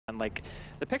Like,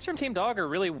 the picks from Team Dog are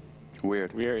really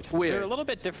weird. They're a little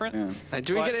bit different. Yeah. And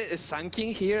do we get a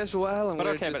Sunking here as well? And but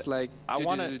we're okay, just but like, I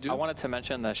wanted to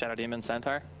mention the Shadow Demon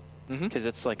Centaur, because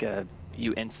it's like a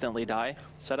you instantly die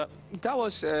setup. That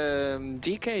was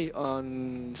DK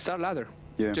on Star Ladder.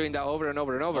 Yeah. Doing that over and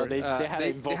over and over. Oh, they had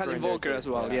Invoker as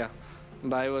well, yeah.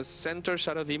 But it was Centaur,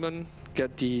 Shadow Demon,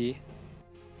 get the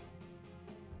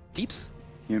Deeps.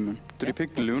 Yeah, man. Did he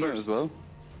pick Luna as well?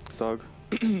 Dog.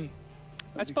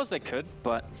 I suppose they could,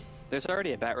 but there's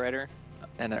already a Bat Rider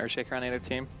and an Earthshaker on the other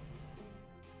team.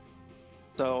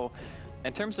 So,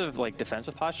 in terms of like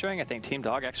defensive posturing, I think Team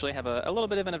Dog actually have a little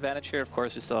bit of an advantage here. Of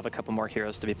course, we still have a couple more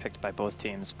heroes to be picked by both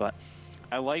teams, but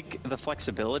I like the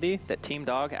flexibility that Team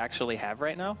Dog actually have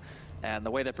right now, and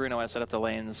the way that Bruno has set up the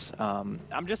lanes.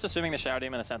 I'm just assuming the Shadow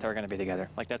Demon and the Centaur are going to be together.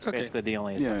 Like, that's basically the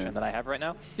only assumption that I have right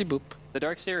now. Boop. The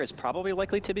Darkseer is probably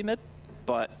likely to be mid,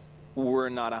 but we're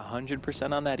not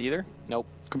 100% on that either. Nope.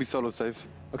 Could be solo safe.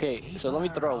 Okay, so let me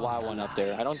throw a wild one up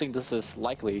there. I don't think this is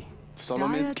likely. Solo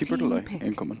mid, keeper delay,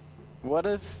 incoming. What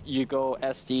if you go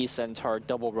SD, Centaur,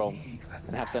 double roam,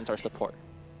 and have Centaur support?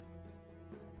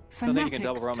 I don't think you can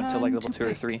double roam until like level 2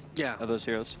 or 3 of those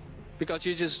heroes. Because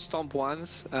you just stomp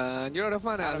once, and you're out of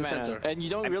mana as a Centaur. And you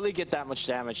don't really get that much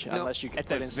damage unless you can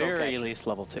put in at the very least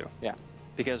level 2. Yeah.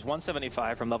 Because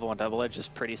 175 from level 1 double edge is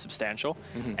pretty substantial,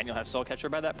 and you'll have Soul Catcher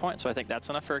by that point, so I think that's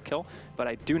enough for a kill. But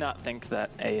I do not think that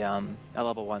a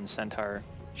level 1 Centaur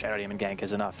Shadow Demon gank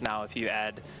is enough. Now, if you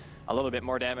add a little bit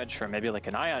more damage from maybe like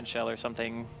an Ion Shell or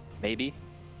something, maybe.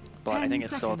 But I think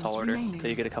it's still a tall order until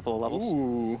you get a couple of levels.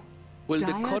 Ooh. Will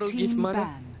the Cuddle give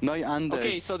mana? No, and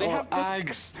okay, so they have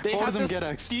this, they have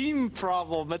this team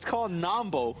problem. It's called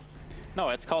Nambo. No,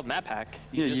 it's called map hack.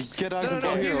 You get Ags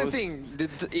and Here's the thing.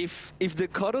 If the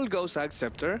Cuddle goes Ag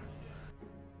Scepter,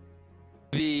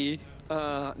 the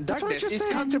Darkness is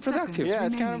counterproductive. Yeah,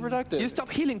 it's counterproductive. You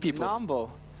stop healing people. Nambo.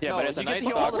 Yeah, no, but if the Night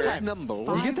Stalker,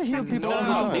 Stalker... You get to heal people all the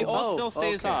No, time. the ult still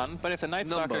stays on, but if the Night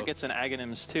Stalker gets an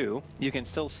Aghanims too, you can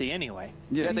still see anyway.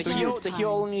 Yeah, the heal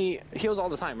only heals all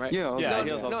the time, right? Yeah, it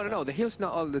heals all the time. No, the heal's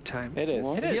not all the time. It is.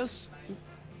 It is.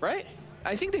 Right?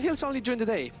 I think the heal's only during the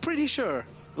day. Pretty sure.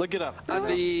 Look it up. And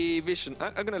the vision.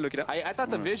 I'm gonna look it up. I thought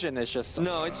the vision is just...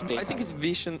 No, it's. I think it's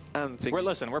vision and thing.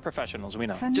 Listen, we're professionals, we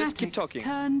know. Just keep talking.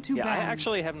 Yeah, I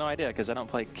actually have no idea because I don't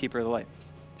play Keeper of the Light.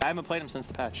 I haven't played him since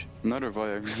the patch. Neither have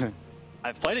I, actually.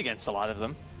 I've played against a lot of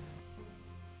them.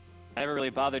 I never really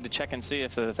bothered to check and see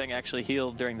if the thing actually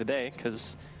healed during the day,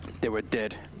 because they were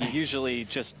dead. You usually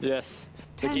just... Yes.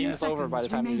 The game is over by the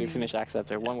time you finish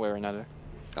Acceptor, one way or another.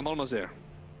 I'm almost there.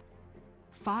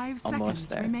 5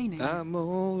 seconds remaining.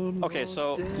 Okay,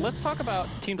 so let's talk about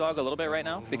Team Dog a little bit right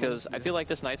now, because I feel like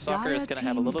this Night Stalker is going to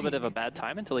have a little bit of a bad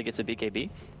time until he gets a BKB.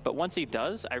 But once he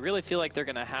does, I really feel like they're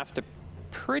going to have to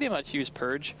pretty much use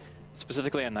Purge,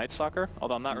 specifically on Night Stalker,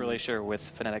 although I'm not really sure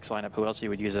with Fnatic's lineup who else you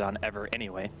would use it on ever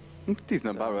anyway. He's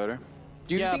not Bat Rider.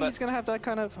 Do you think he's going to have that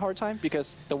kind of hard time?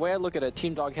 Because the way I look at it,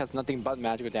 Team Dog has nothing but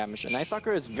magical damage, and Night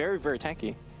Stalker is very, very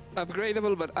tanky.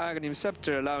 Upgradable but Aghanim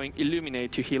Scepter allowing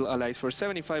Illuminate to heal allies for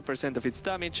 75% of its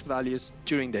damage values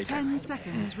during daytime. 10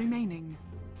 seconds remaining.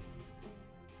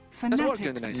 That's worked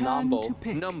during the night.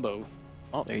 Numbo.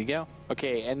 Oh, there you go.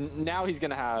 Okay, and now he's going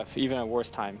to have even a worse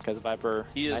time because Viper,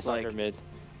 is like mid.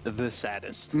 The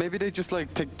saddest. Maybe they just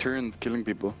like take turns killing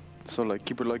people. So like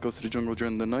Keeper Light goes to the jungle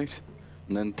during the night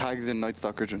and then tags in Night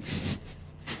Stalker during.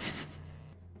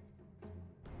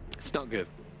 It's not good.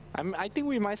 I think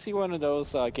we might see one of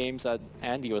those games that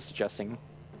Andy was suggesting,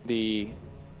 the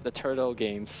turtle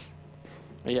games.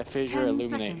 Yeah, Fissure,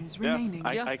 Illuminate.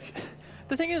 Yeah,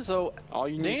 the thing is though,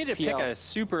 they need to pick a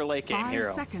super late game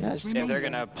hero if they're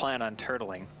gonna plan on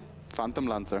turtling. Phantom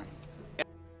Lancer.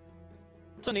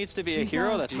 Also needs to be a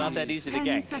hero that's not that easy to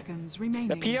gank.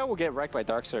 The PO will get wrecked by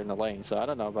Darkseer in the lane, so I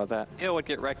don't know about that. PO would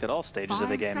get wrecked at all stages of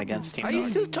the game against Team Dog. Are you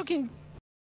still talking?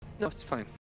 No, it's fine.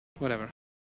 Whatever.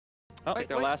 Oh,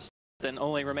 their last and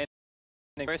only remaining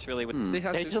race really would...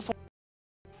 They just...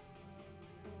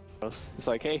 It's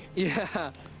like, hey. Yeah.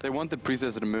 They want the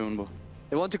Priestess of the Moon, but...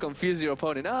 They want to confuse your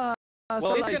opponent. Well,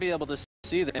 he's going to be able to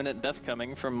see the imminent death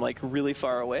coming from, like, really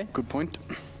far away. Good point.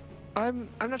 I'm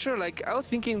not sure, like, I was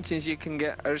thinking since you can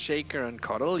get Earthshaker and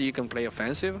Cuddle, you can play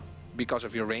offensive because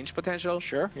of your range potential.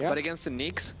 Sure, yeah. But against the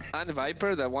Nyx and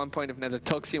Viper, that 1 point of Nether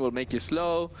Toxin will make you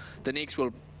slow. The Nyx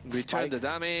will return the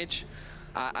damage.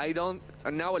 I don't...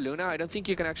 Now Luna, I don't think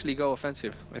you can actually go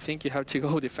offensive. I think you have to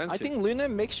go defensive. I think Luna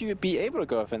makes you be able to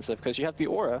go offensive because you have the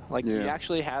aura. Like, you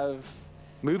actually have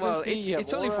movement speed,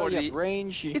 it's only for the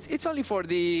range. It's only for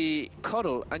the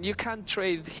Cuddle, and you can't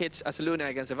trade hits as Luna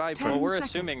against a Viper. Well, we're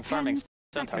assuming farming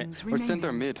Centaur. Or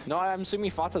Centaur mid. No, I'm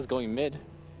assuming Fata's going mid.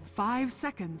 5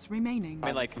 seconds remaining. I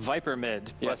mean, like Viper mid,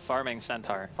 but Yes. farming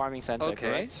Centaur. Farming center, Okay.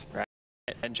 correct? Right.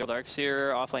 And Joe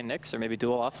Darkseer offlane Nyx, or maybe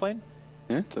dual offlane?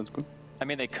 Yeah, sounds good. I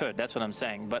mean, they could, that's what I'm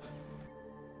saying, but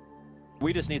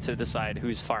we just need to decide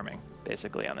who's farming,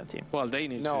 basically, on the team. Well, they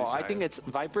need to No, I decide. think it's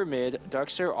Viper mid,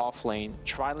 Darkseer offlane,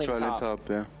 Trilane Trilane top, top,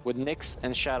 yeah. with Nyx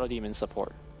and Shadow Demon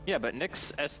support. Yeah, but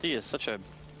Nyx SD is such a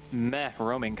meh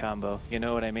roaming combo, you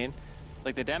know what I mean?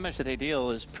 Like, the damage that they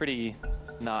deal is pretty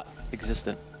not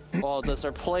existent. Well, does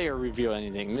our player reveal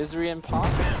anything? Misery and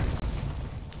Pos?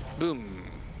 Boom.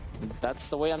 That's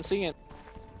the way I'm seeing it.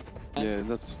 Yeah,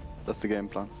 that's the game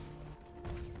plan.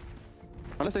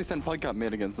 Unless they send Podcat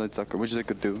mid against Night Stalker, which they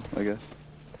could do, I guess.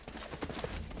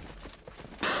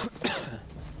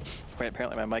 Wait,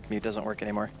 apparently my mic mute doesn't work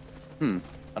anymore.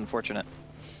 Unfortunate.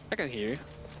 I can hear you.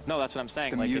 No, that's what I'm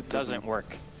saying. The Like, mute it doesn't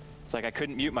work. It's like I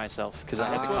couldn't mute myself because I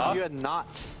had It's to with cough. you had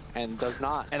not and does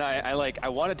not. And I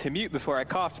wanted to mute before I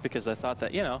coughed because I thought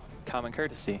that, you know, common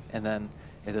courtesy, and then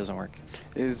it doesn't work.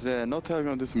 Is Notail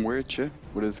gonna do some weird shit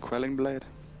with his Quelling Blade?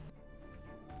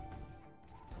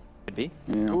 Could be.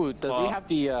 Yeah. Ooh, does he Well- have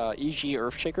the EG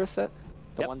Earthshaker set?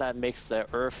 The Yep. one that makes the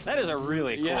Earth. That is a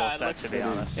really cool yeah, it set, looks to be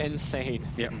honest. insane.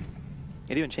 Yep.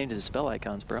 It even changes his spell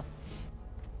icons, bro.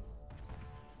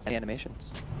 And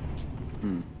animations.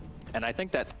 And I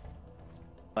think that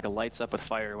like lights up with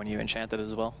fire when you enchant it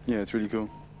as well. Yeah, it's really cool.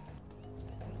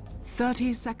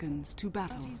 30 seconds to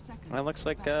battle. Well, it looks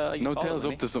like you call it, Notail's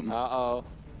Lemmy. up to something. Uh-oh.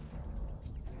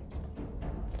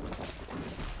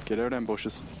 Get out of them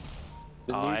bushes.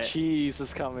 The Oh, new I- cheese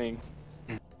is coming.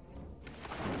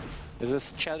 Is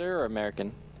this cheddar or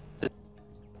American? It's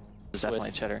definitely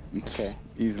Swiss. cheddar. It's Okay.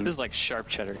 Easily. This is like sharp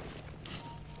cheddar.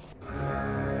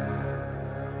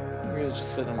 We're gonna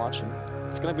just sit and watch him.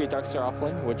 It's gonna be a Darkseer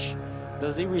offlane, which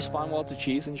does he respond well to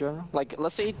cheese in general? Like,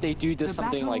 let's say they do this The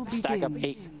something battle like stack up 8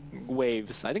 begins.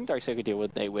 waves. I think Darkseer could deal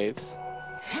with 8 waves.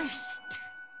 Haste.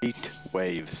 8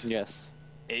 waves. Yes.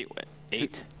 8.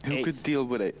 Who 8. could deal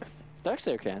with 8?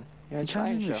 Darkseer can. Yeah, He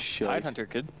can't even show. Tide Hunter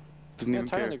could. Doesn't Yeah, even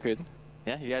care. Tyler could.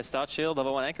 Yeah, you guys Stout Shield,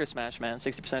 level 1 Anchor Smash, man.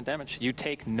 60% damage. You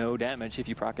take no damage if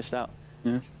you proc a Stout.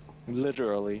 Yeah.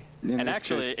 Literally. In And this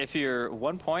actually, case- if you're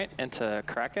 1 point into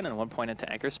Kraken and 1 point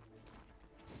into Anchor Smash,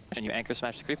 and you Anchor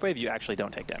Smash the Creep Wave, you actually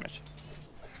don't take damage.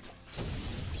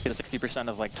 You get a 60%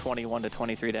 of like 21 to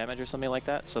 23 damage or something like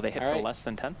that, so they hit for Alright. less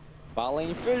than 10. Bot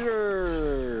lane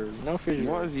fissure. No fissure.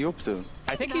 What is he up to?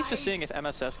 I think he's just seeing if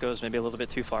MSS goes maybe a little bit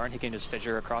too far and he can just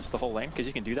fissure across the whole lane, because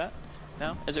you can do that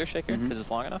now as Earthshaker, because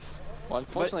it's long enough. Well,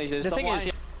 unfortunately, But there's the thing line.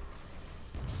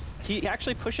 is, he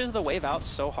actually pushes the wave out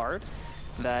so hard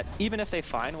that even if they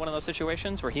find one of those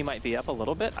situations where he might be up a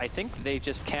little bit, I think they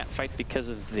just can't fight because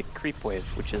of the creep wave,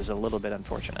 which is a little bit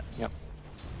unfortunate. Yep.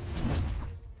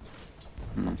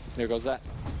 There goes that.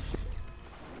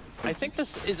 I think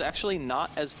this is actually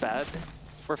not as bad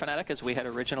for Fnatic as we had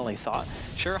originally thought.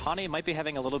 Sure, Hani might be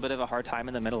having a little bit of a hard time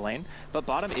in the middle lane, but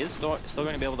bottom is still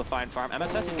going to be able to find farm.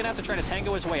 MSS is going to have to try to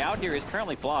tango his way out here. He's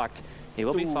currently blocked. He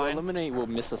will be Ooh, fine. Eliminate will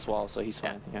miss as well, so he's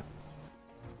Yeah. fine. Yeah.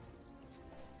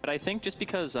 But I think just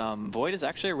because Void is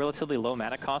actually a relatively low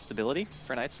mana cost ability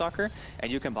for Night Stalker,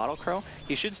 and you can Bottle Crow,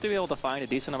 he should still be able to find a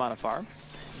decent amount of farm.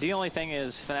 The only thing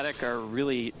is Fnatic are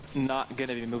really not going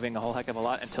to be moving a whole heck of a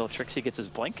lot until Trixie gets his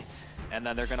blink, and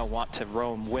then they're going to want to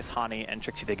roam with Hani and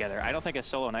Trixie together. I don't think a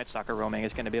solo Night Stalker roaming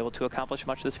is going to be able to accomplish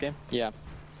much this game. Yeah.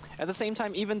 At the same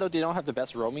time, even though they don't have the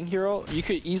best roaming hero, you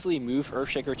could easily move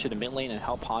Earthshaker to the mid lane and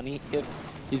help Hani if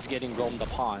he's getting roamed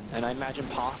upon. And I imagine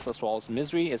Pos as well as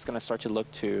Misery is going to start to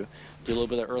look to do a little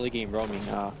bit of early game roaming.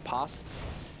 Pos,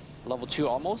 level 2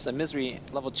 almost, and Misery,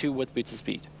 level 2 with boots of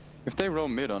speed. If they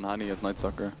roam mid on Hani as Night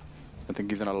Stalker, I think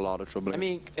he's in a lot of trouble. I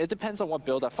mean, it depends on what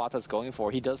build that Fata's going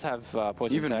for. He does have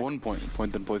poison even attack. 1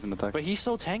 point and poison attack. But he's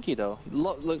so tanky though.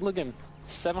 Look at him.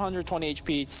 720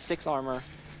 HP, 6 armor.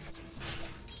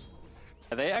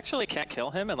 They actually can't kill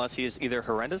him unless he's either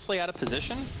horrendously out of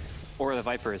position or the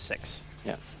Viper is 6.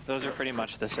 Yeah. Those are pretty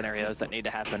much the scenarios that need to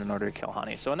happen in order to kill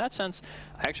Hani. So in that sense,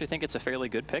 I actually think it's a fairly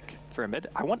good pick for a mid.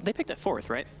 They picked it 4th,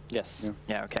 right? Yes. Yeah.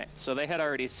 Yeah, okay. So they had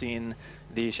already seen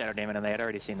the Shadow Demon and they had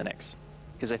already seen the Nyx.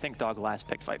 Because I think Dog last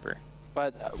picked Viper.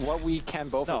 But what we can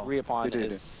both No, agree upon they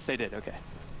did. is They did, okay.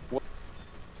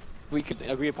 we could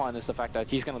agree upon is the fact that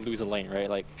he's going to lose a lane, right?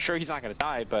 Like, sure, he's not going to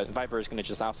die, but Viper is going to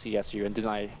just out CS you and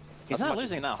deny. He's as not much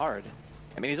as losing that hard.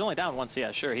 I mean, he's only down 1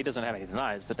 CS, sure. He doesn't have any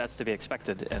denies, but that's to be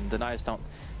expected. And denies don't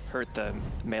hurt the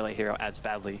melee hero as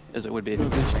badly as it would be if it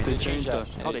was They changed that.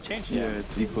 Oh, they changed it? Yeah,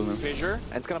 it's equal now. Fissure,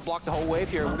 and it's going to block the whole wave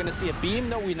here. We're going to see a beam.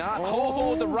 No, we're not.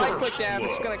 Oh, the right click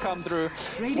damage is going to come through.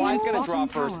 Fly's Radiant's going to bottom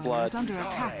drop first tower blood. is under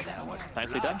attack.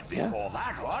 Nicely done. Before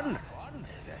that one,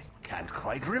 can't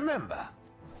quite remember.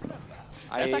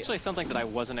 That's actually something that I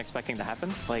wasn't expecting to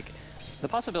happen. Like, the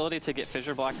possibility to get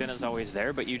fissure blocked in is always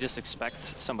there, but you just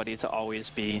expect somebody to always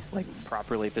be like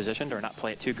properly positioned or not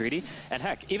play it too greedy. And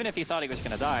heck, even if he thought he was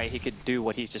going to die, he could do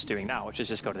what he's just doing now, which is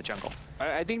just go to the jungle.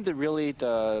 I think the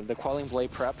Quelling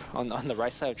Blade prep on the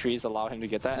right side of trees allow him to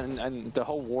get that, and the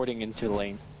whole warding into the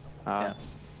lane. Yeah.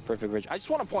 Perfect bridge. I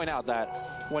just want to point out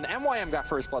that when MYM got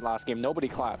first blood last game, nobody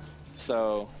clapped.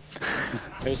 So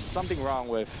there's something wrong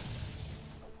with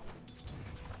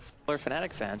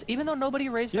Fnatic fans. Even though nobody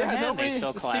raised their hand, they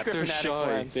still clapped. Secret Fnatic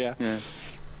fans, yeah.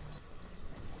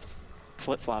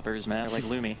 Flip-floppers, man, like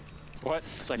Lumi. What?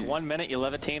 It's like 1 minute you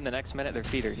love a team, the next minute they're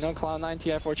feeders. No Cloud9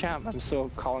 TI4 champ. I'm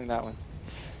still calling that one.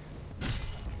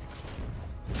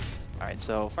 All right,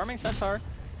 so farming Centaur,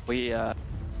 we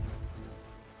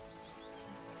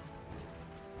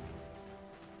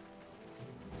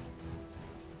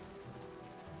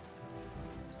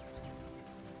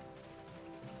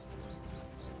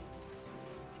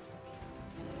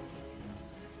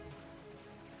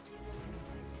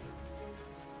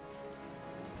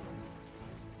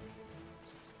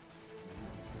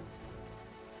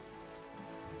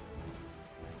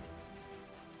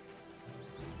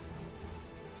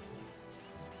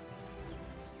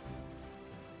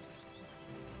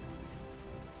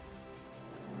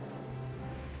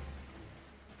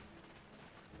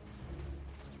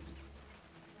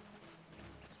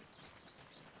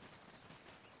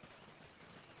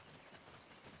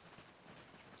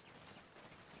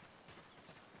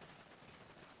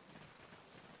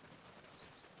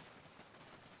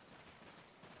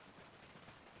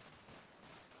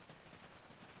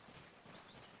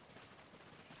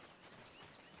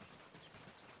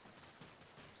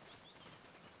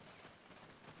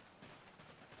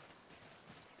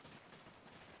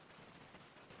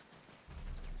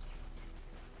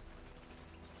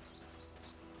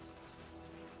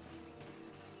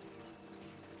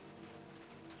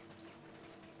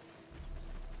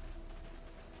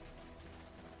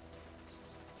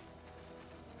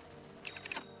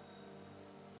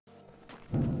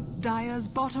Dire's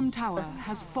bottom tower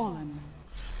has fallen.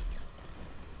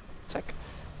 Check.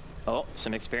 Oh,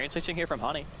 some experience itching here from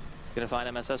Honey. Gonna find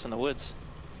MSS in the woods.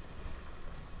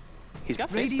 He's got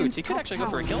face boots. He could actually go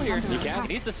for a kill here. He can.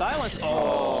 He needs the silence.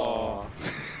 Oh.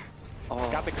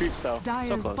 Got the creeps though. Dire's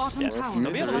So close. bottom Yeah. tower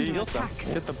Maybe is he'll under heal some. attack.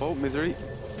 Hit the boat, Misery.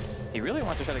 He really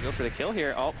wants to try to go for the kill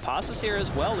here. Oh, Paz is here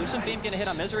as well. Lucent Beam gonna hit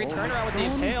on Misery. Turn around with the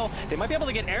Impale. They might be able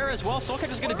to get air as well.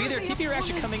 Soulcatcher's gonna be there. TP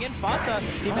reaction coming in. Fata,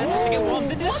 he manages to get one.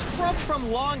 The disrupt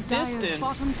from long Dire's distance.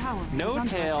 bottom tower is No under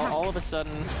tail. attack. All of a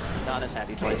sudden, not as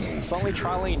happy place. Suddenly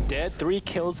Triline dead. 3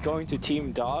 kills going to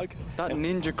Team Dog. That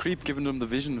ninja creep giving them the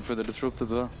vision for the disrupt as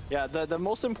well. Yeah, the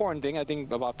most important thing I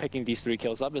think about picking these 3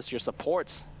 kills up is your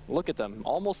supports. Look at them,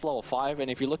 almost level 5,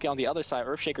 and if you look on the other side,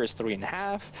 Earthshaker is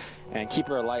 3.5, and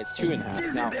Keeper of Light is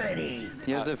 2.5. Now,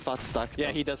 He has a fat stack. yeah,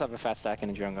 though. he does have a fat stack in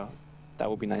the jungle. That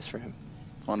would be nice for him.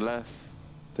 Unless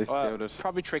they scaled it.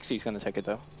 Probably Trixie's gonna take it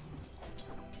though.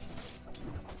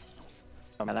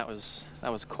 Oh man, that was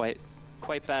quite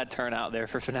bad turnout there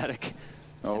for Fnatic.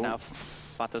 Oh. And now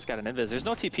Fata's got an invis. There's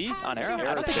no TP on Arrow.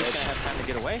 I don't think he's gonna have time to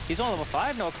get away. He's on level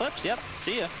 5, no Eclipse. Yep,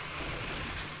 see ya.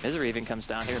 Misery even comes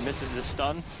down here, misses his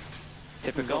stun.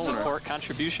 Typical Zoner. support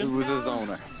contribution. Who was a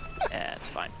zoner? Yeah, it's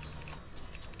fine.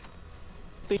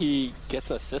 I think he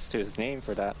gets assist to his name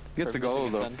for that. Gets for the goal missing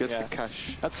his though. stun. Gets Yeah. the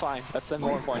cash. That's fine. That's the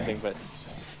more important thing, but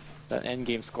the end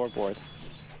game scoreboard.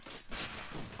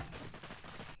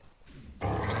 So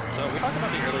we talked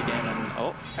about the early game, and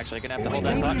oh, actually gonna have to hold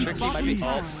that thought. Radiant's Trixie might bottom be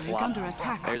tower all is flop. under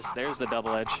attack. There's the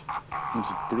double edge. Which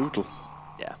is brutal.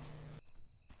 Yeah.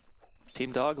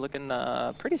 Team Dog looking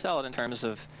pretty solid in terms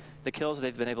of the kills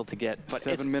they've been able to get. But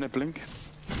 7-minute blink.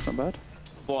 Not bad.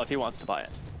 well, if he wants to buy it.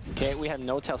 Okay, we have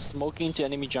No-Tail smoking to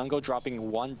enemy jungle,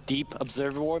 dropping 1 deep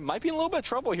observer ward. Might be in a little bit of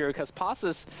trouble here because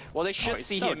Passes, well, they should he's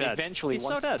see so him dead. eventually. He's so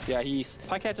once, dead. Yeah, he's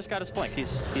Pycat just got his blink. He's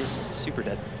super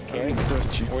dead. okay.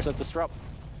 Where's that disrupt?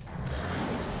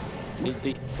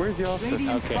 Where's the offset?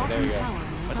 Radiant's Okay, there bottom you go. tower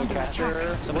is under Catcher.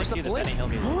 attack. Somebody Where's the see the blink? Benny Hill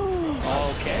music.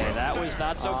 Okay, that was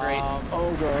not so great.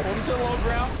 Oh, god. Into the low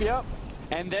ground. Yep.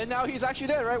 And then now he's actually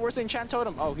dead, right? Where's the enchant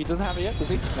totem? Oh, he doesn't have it yet, does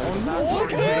he? No, he does not.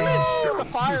 Look at him! The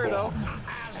fire, though.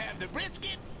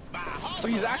 So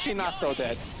he's actually not so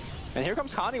dead. And here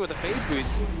comes Connie with the phase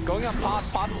boots. Going up Paz.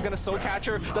 Paz is going to soul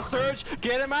catcher. The surge.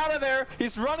 Get him out of there.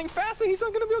 He's running fast and he's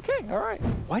not going to be okay. All right.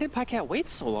 Why did Pycat wait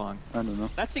so long? I don't know.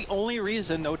 That's the only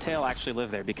reason No Tail actually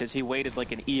lived there, because he waited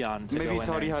like an eon to Maybe go he in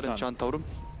thought there he and had stun. enchant totem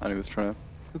and he was trying to.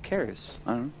 Who cares?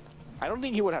 I don't know. I don't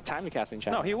think he would have time to cast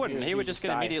enchant. No, he wouldn't. He would just get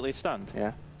die. immediately stunned.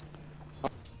 Yeah.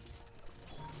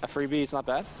 A freebie is not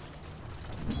bad.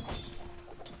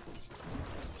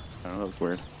 know, that was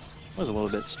weird. It was a little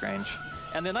bit strange.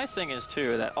 And the nice thing is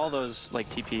too that all those like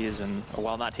TPs and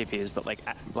well, not TPs, but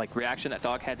like reaction that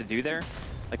Dog had to do there,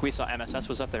 like we saw MSS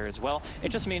was up there as well. It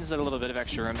just means that a little bit of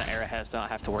extra room that Era has to not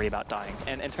have to worry about dying.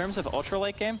 And in terms of ultra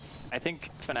late game, I think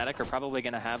Fnatic are probably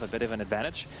going to have a bit of an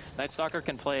advantage. Nightstalker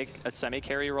can play a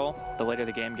semi-carry role. The later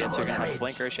the game gets, you're going to have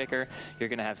Blink Earthshaker. You're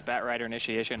going to have Batrider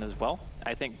initiation as well.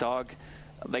 I think Dog,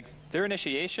 like their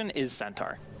initiation is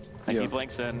Centaur. Like he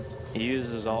blinks in, he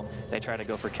uses his ult, they try to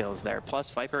go for kills there.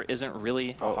 Plus Viper isn't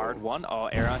really a hard one. Oh,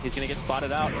 Era, he's gonna get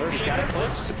spotted out. He's got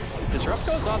Eclipse. Disrupt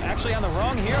goes off actually on the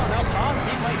wrong hero. Now Pos,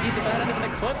 he might be the bad end of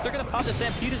an Eclipse. They're gonna pop the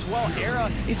Stampede as well. Era,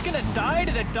 he's gonna die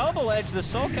to the double edge, the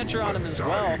Soul Catcher on him as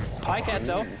well. Pycat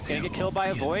though, gonna get killed by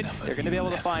a Void. They're gonna be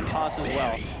able to find Pos as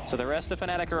well. So the rest of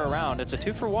Fnatic are around. It's a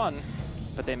 2-for-1.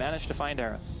 But they managed to find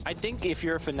Era. I think if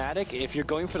you're a Fnatic, if you're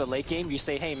going for the late game, you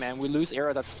say, hey man, we lose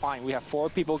Era, that's fine. We have 4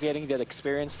 people getting that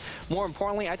experience. More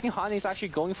importantly, I think Hani's actually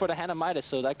going for the Hand of Midas,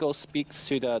 so that speaks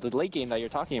to the late game that you're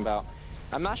talking about.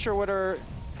 I'm not sure whether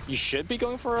you should be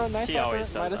going for a nice He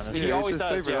always does. Midas. He always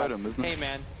does, his favorite item, isn't it? Hey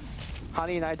man,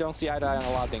 Hani and I don't see eye to eye on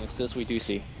a lot of things. This we do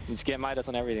see. Just get Midas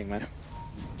on everything, man.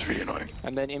 It's really annoying.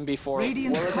 And then in before,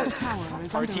 Radiant's top tower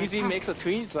is under Arteezy attack. makes a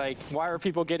tweet, it's like, why are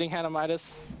people getting Hand of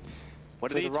Midas?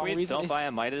 What For did he the wrong tweet? reason. Don't buy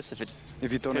a Midas if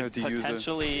If you don't know how could to use it.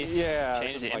 potentially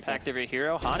change the like impact of your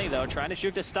hero. Hani though, trying to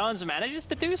shoot the stuns, manages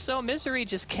to do so. Misery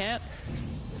just can't.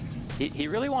 He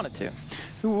really wanted to.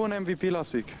 Who won MVP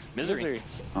last week? Misery.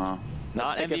 Oh.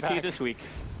 Not take it MVP back. this week.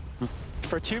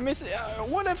 For 2 misses,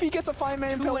 what if he gets a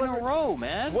 5-man 2 impale? in a row,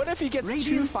 man. What if he gets 2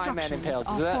 Radiant 5-man structures impales?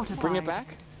 Does are that bring it fortified.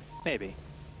 back? Maybe.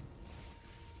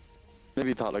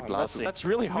 Maybe he thought like last week. That's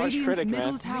really harsh Radiant's critic,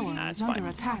 middle man. tower Nah, is it's under fine.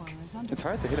 attack. It's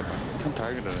hard to hit it, man. You can't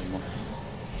target it anymore.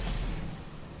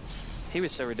 He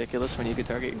was so ridiculous when you could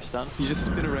target your stun. You just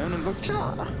spin around and look.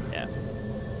 Yeah.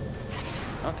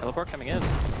 Oh, teleport coming in.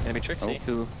 It's gonna be Trixie,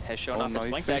 who has shown off his nice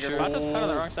blink dagger. Fisher. Fata's caught on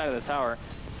the wrong side of the tower.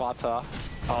 Fata.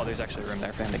 Oh, there's actually room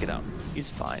there for him to get out.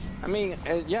 He's fine. I mean,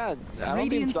 yeah, I don't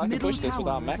think Radiant's I can middle push this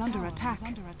without tower mech. is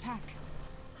under attack.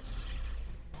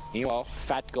 Meanwhile,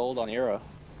 fat gold on Era.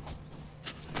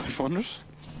 500?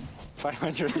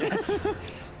 500, yeah.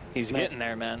 He's getting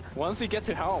there, man. Once he gets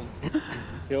to Helm,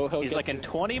 he'll He's get like to in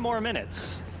 20 more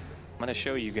minutes. I'm gonna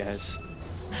show you guys.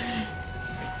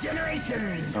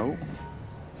 Oh,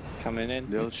 coming in.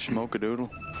 the old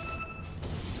smoke-a-doodle.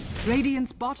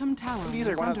 Radiant's bottom tower These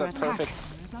are is one of under the attack.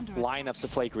 perfect lineups to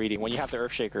play greedy when you have the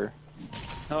Earthshaker.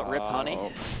 Oh, rip Honey.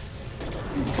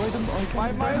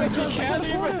 My Midas, he can't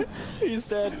even. He's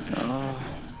dead.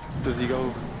 Does he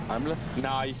go armlet?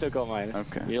 Nah, you still go Midas.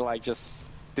 Okay. You're like just.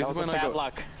 This That is was when a I bad go.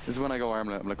 luck. This is when I go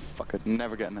armlet. I'm like, fuck it,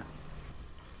 never getting it.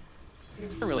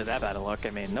 Not really that bad a look.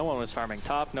 I mean, no one was farming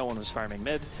top, no one was farming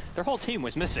mid. Their whole team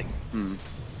was missing. I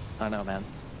don't know, man.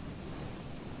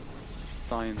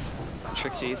 Science.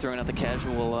 Trixie throwing out the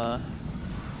casual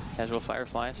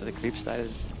Firefly, so the creeps died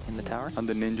in the tower. And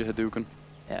the ninja Hadouken.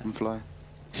 Yeah. And fly.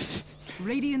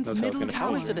 Radiant's That's how it's middle gonna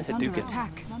tower How is it a is under Hadouken?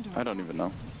 attack. I don't even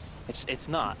know. It's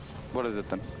not. What is it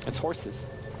then? It's horses.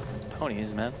 It's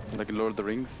ponies, man. Like in Lord of the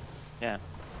Rings? Yeah.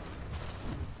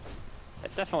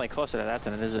 It's definitely closer to that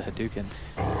than it is a Hadouken.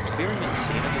 Have you ever even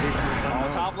seen a Hadouken?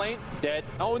 Oh, top lane, dead.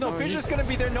 Oh no, Fisher's gonna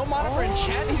be there. No mana for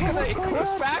enchant. He's gonna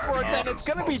eclipse backwards and it's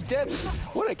gonna be dead.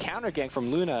 What a counter gank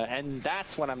from Luna, and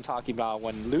that's what I'm talking about.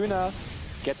 When Luna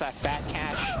gets that fat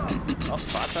cash. Oh,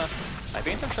 Fata might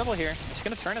be in some trouble here. He's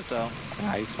gonna turn it though.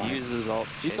 Nah, he's fine. Uses his ult.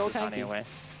 He's so chases Honey tanky. away.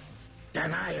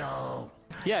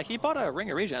 Yeah, he bought a Ring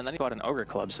of Regen and then he bought an Ogre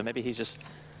Club, so maybe he's just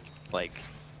like.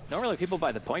 Normally people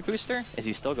buy the point booster. Is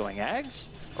he still going Ags?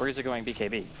 Or is he going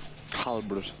BKB?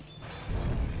 Halberd.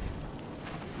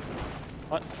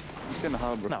 What? He's getting a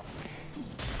halberd. No.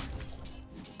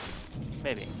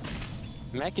 Maybe.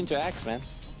 Mech into axe, man.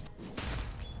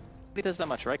 He does that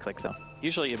much right click though.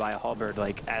 Usually you buy a halberd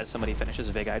like as somebody finishes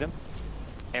a big item.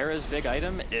 Era's big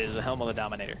item is a Helm of the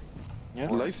Dominator. Yeah.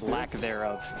 Lifesteal. Lack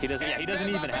thereof. He doesn't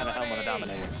even have a Helm of the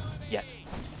Dominator. Yet.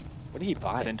 What did he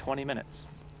buy? But in 20 minutes.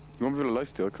 You won't be able to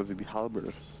lifesteal because he'd be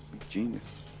halberded. Big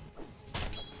genius.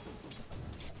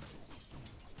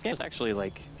 This game is actually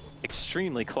like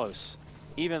extremely close.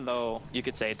 Even though you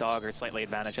could say Dog are slightly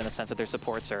advantaged in the sense that their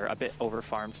supports are a bit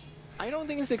overfarmed. I don't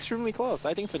think it's extremely close.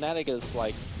 I think Fnatic is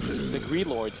like the Greed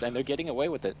Lords and they're getting away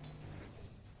with it.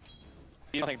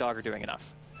 You don't think Dog are doing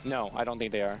enough? No, I don't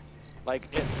think they are. Like,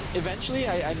 eventually,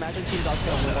 I imagine Team Dog's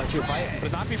going to win that fight,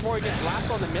 but not before he gets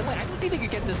last on the mid lane. I don't think they could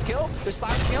get this kill. They're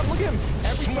silencing up. Look at him.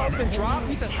 Every spell's been dropped.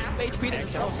 He's at half HP. The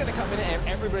spell's going to come in and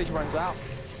everybody runs out.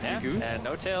 Yeah, and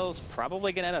No Tail's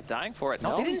probably going to end up dying for it.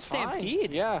 No, they didn't he's fine.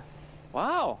 Stampede. Yeah.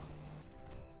 Wow.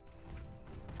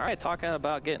 All right, talking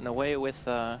about getting away with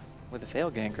a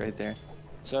fail gank right there.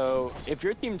 So if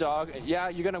you're Team Dog, yeah,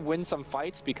 you're gonna win some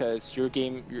fights because your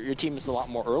team is a lot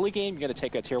more early game. You're gonna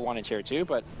take a tier 1 and tier 2,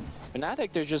 but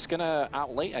Fnatic, they're just gonna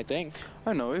outlate, I think.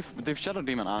 I don't know, if Shadow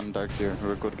Demon and Darkseer who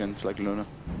are good against like Luna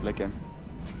late game.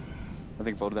 I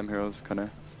think both of them heroes kind of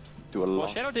do a lot. Well,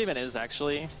 Shadow Demon is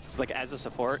actually, like as a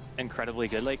support, incredibly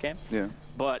good late game. Yeah.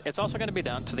 But it's also going to be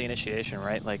down to the initiation,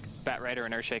 right? Like Bat Rider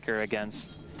and Earthshaker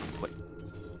against what,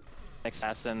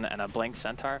 Assassin and a Blink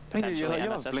Centaur. Potentially you'll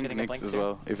MSS have Blink getting a Nyx Blink as too.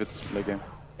 well, if it's late game.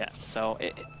 Yeah, so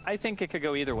I think it could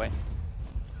go either way.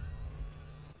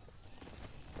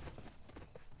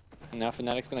 Now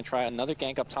Fnatic's gonna try another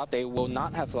gank up top. They will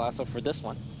not have Lasso for this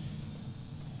one.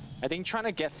 I think trying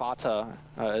to get Fata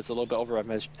is a little bit over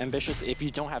ambitious if you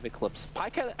don't have Eclipse.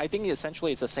 Pycat, I think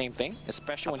essentially it's the same thing,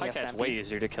 especially when he has Pycat's Stampede. way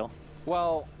easier to kill.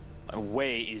 Well,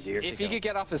 Way easier if to he kill. could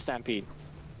get off his Stampede.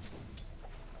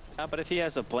 But if he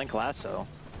has a Blink Lasso,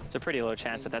 it's a pretty low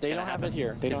chance that that's They going to don't have happen. it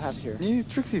here. They don't have it here. Yeah,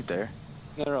 Trixie's there.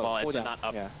 No, no, no. Well, it's cooldown. not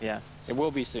up. Yeah. Yeah, It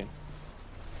will be soon.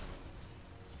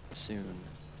 soon.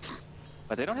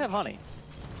 But they don't have Honey.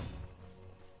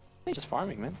 They're just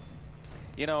farming, man.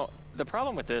 You know, the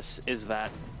problem with this is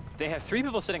that they have 3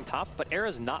 people sitting top, but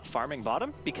Era's not farming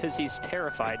bottom because he's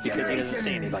terrified because he doesn't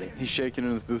see anybody. He's shaking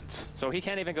in his boots. So he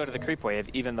can't even go to the creep wave,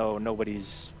 even though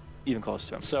nobody's even close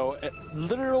to him. So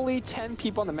literally 10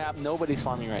 people on the map. Nobody's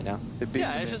farming right now.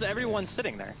 Yeah, it's just everyone's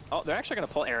sitting there. Oh, they're actually going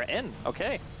to pull Era in.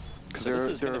 Okay. Because So this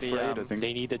is they're gonna be, afraid, I think.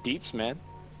 They need the deeps, man.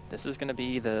 This is going to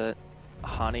be the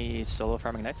Hani solo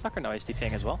farming Night Stalker. No, he's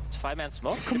DPing as well. It's a 5-man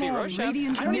smoke. Could be on, Roshan.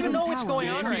 Radiant's I don't even know middle what's tower going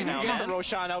is on under right now, attack. man.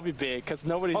 Roshan, that'll be big because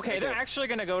nobody's. Okay, they're actually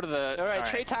going to go to the... All right,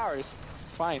 trade towers.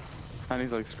 Fine. And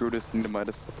he's like, screw this, need the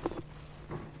Midas.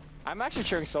 I'm actually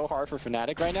cheering so hard for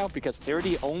Fnatic right now because they're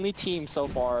the only team so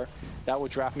far that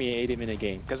would draft me an 80-minute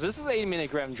game. Because this is an 80-minute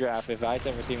Graham draft if I've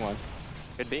ever seen one.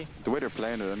 Could be. The way they're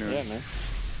playing it anyway. Yeah, man.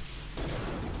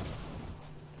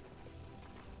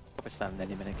 Hope it's not an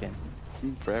 80-minute game.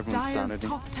 For everyone's Dire's sanity.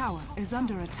 top tower is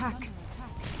under attack.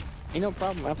 Ain't no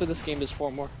problem. After this game, there's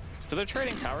 4 more. So they're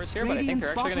trading towers here, but I think they're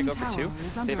actually going to go for 2. Radiant's bottom tower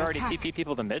is They've under already attack. TP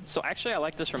people to mid. So actually, I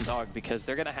like this from Dog because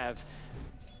they're going to have...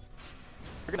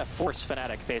 They're going to force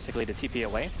Fnatic basically to TP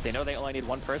away. They know they only need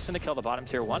 1 person to kill the bottom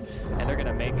tier 1, and they're going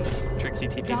to make Trixie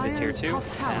TP mid tier Dire's 2, top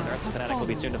tower and the rest of has Fnatic will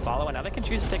be fallen. soon to follow, and now they can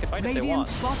choose to take a fight if they want.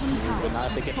 Radiant's bottom tower But not if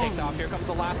they has get picked fallen. off. Here comes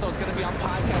the lasso. It's going to be on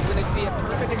Pycat. We're going to see a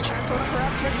perfect enchantment.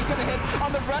 Perhaps Switch is going to hit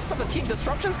on the rest of the team.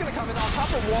 Disruption is going to come in on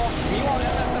top of wall. Meanwhile,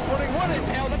 MSS running one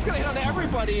impale. That's going to hit on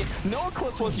everybody. No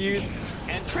Eclipse was used.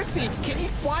 And Trixie, can he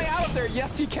fly out of there?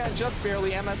 Yes, he can. Just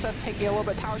barely. MSS taking a little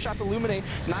bit. Tower shots Illuminate.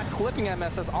 Not clipping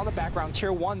MSS on the background.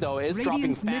 Tier 1, though, is dropping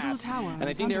Radiant's middle fast. tower And I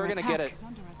is think they were under going to get it.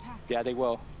 attack. Yeah, they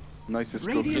will. Nice Yeah,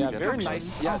 Radiant's description. very nice.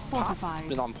 structures Yeah, are Pass has fortified.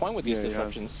 been on point with these Yeah, he has.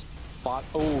 disruptions. Bot.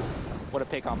 Oh, what a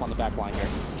pick off on the back line here.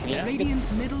 Can he Yeah. get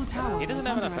Radiant's middle tower He doesn't is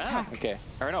have under enough attack. mana. Okay,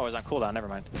 Or no, it was on cooldown, never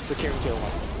mind. secure tier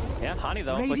 1. Yeah, Hani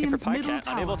though, looking for Radiant's middle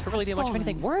Pycat, unable to tower really do has much of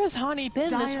anything. fallen. Where has Hani been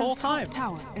this whole Dire's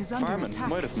time? top tower is under Farming, attack.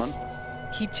 Midas, man.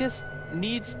 He just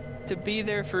needs to be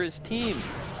there for his team.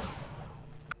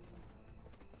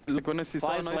 Look, when I saw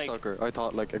Fly's Night like- Stalker, I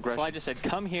thought like aggression. Fly just said,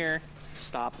 come here,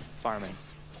 stop farming.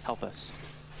 Help us.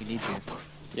 We need you.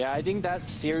 Yeah, I think that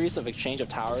series of exchange of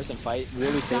towers and fight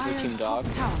really favored Dire's Team Dog.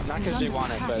 top tower Not is because they under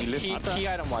want it, attack. but He listened. key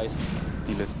item wise.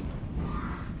 He listened.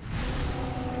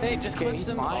 Hey, just Okay, clips he's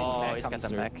him. fine. Oh, Mech he's got comes the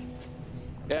through. mech.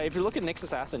 Yeah, if you look at Nyx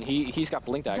Assassin, he's got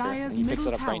Blink Dagger, and Dire's he picks it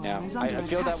middle up right tower now. is I under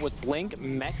feel that attack. with Blink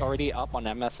Mech already up on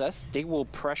MSS, they will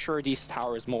pressure these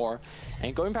towers more.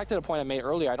 And going back to the point I made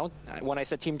earlier, when I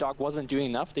said Team Dog wasn't doing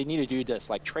enough, they need to do this,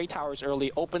 like trade towers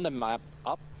early, open the map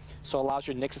up, so it allows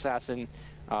your Nyx Assassin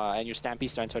and your Stampede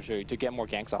Stone Toucher to get more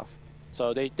ganks off.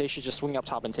 So they should just swing up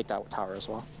top and take that tower as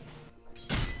well.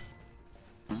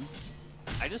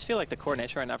 I just feel like the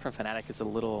coordination right now from Fnatic is a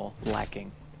little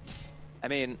lacking. I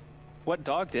mean, what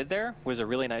Dog did there was a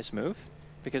really nice move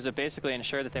because it basically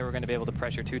ensured that they were going to be able to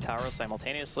pressure 2 towers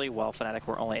simultaneously while Fnatic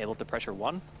were only able to pressure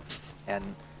 1.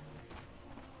 And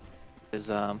is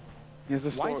He has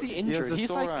a Why is sore- he has injured? a He's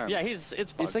sore like- arm. yeah, it's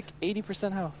bugged. It's like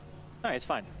 80% health. No, it's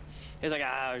fine. He's like,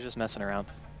 I was just messing around.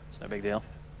 It's no big deal.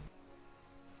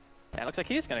 And it looks like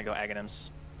he's going to go Aghanims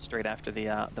straight after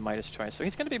the Midas choice. So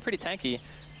he's going to be pretty tanky.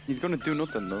 He's gonna do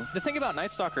nothing though. The thing about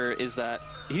Night Stalker is that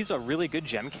he's a really good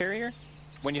gem carrier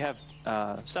when you have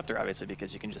Scepter, obviously,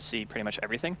 because you can just see pretty much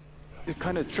everything. It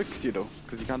kind of tricks you though,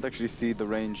 because you can't actually see the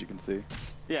range you can see.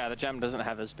 Yeah, the gem doesn't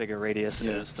have as big a radius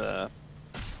Yeah. as the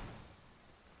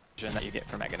vision that you get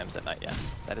from Aghanims at night, yeah.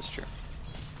 That is true.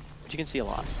 But you can see a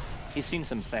lot. He's seen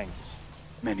some things.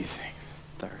 Many things.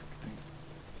 Dark things.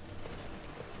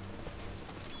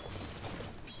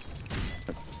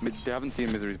 They haven't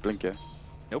seen Misery's blink yet.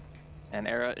 Nope. And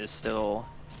Era is still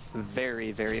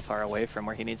very, very far away from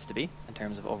where he needs to be in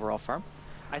terms of overall farm.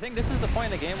 I think this is the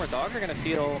point in the game where Dog are going to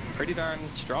feel pretty darn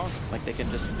strong. Like they can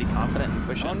just be confident and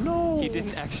push in. Oh no! He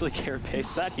didn't actually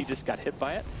carapace that. He just got hit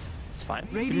by it. It's fine.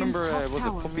 Radiant's remember, top was it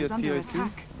tower Puppy is at under TI2?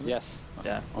 attack. Yes.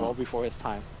 Yeah. Well before his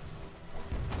time.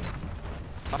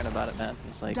 Talking about it, man.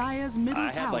 He's like, Dire's middle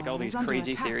I had like all tower these is under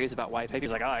crazy attack. theories about why pick.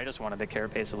 He's like, oh, I just wanted to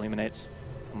carapace Illuminates.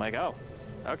 I'm like, oh,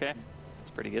 okay.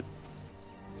 It's pretty good.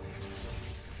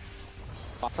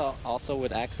 Fata also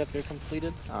with Acceptor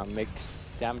completed makes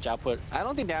damage output. I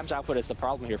don't think damage output is the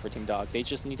problem here for Team Dog. They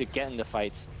just need to get into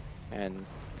fights and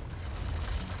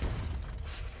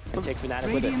take Fnatic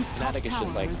with it. Radiant's top Fnatic is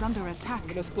just tower like, is under attack. I'm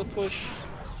gonna split push.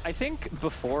 I think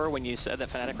before when you said that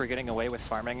Fnatic were getting away with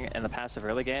farming in the passive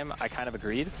early game, I kind of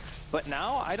agreed. But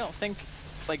now I don't think,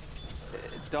 like,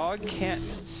 Dog can't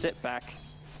sit back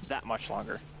that much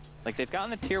longer. Like, they've gotten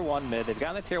the tier 1 mid, they've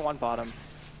gotten the tier 1 bottom.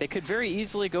 They could very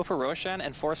easily go for Roshan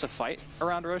and force a fight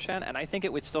around Roshan, and I think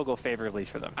it would still go favorably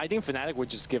for them. I think Fnatic would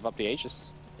just give up the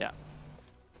Aegis Yeah.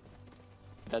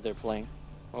 that they're playing.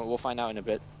 Well, we'll find out in a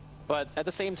bit. But at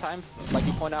the same time, like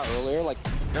you pointed out earlier, like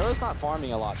Nero's not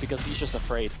farming a lot because he's just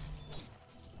afraid.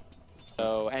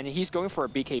 So, and he's going for a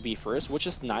BKB first, which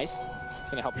is nice. It's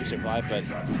gonna help you survive, but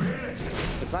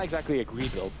it's not exactly a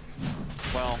greed build.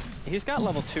 Well, he's got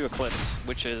level 2 Eclipse,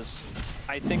 which is,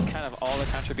 I think, kind of all the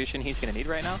contribution he's going to need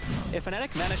right now. If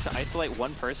Fnatic managed to isolate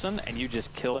one person and you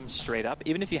just kill him straight up,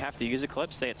 even if you have to use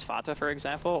Eclipse, say it's Fata, for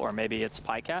example, or maybe it's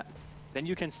Pycat, then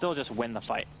you can still just win the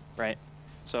fight, right?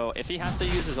 So if he has to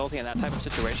use his ulti in that type of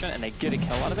situation and they get a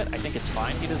kill out of it, I think it's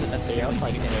fine. He doesn't necessarily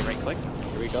need a right click.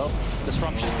 Here we go.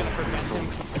 Disruption is gonna prevent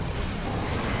him.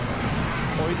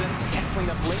 Poison's canceling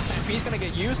the blink. Stampy's gonna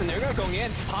get used, and they're gonna go in.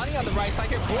 Hani on the right side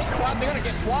here. Blink Cloud, they're gonna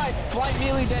get Fly. Fly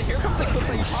immediately dead. Here comes the Eclipse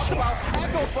that you talked about.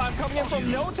 Echo Slam coming in from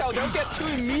No-Tail. Don't get two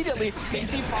immediately. They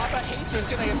see Fata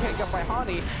Hastings gonna get picked up by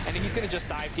Hani, and he's gonna just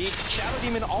dive deep. Shadow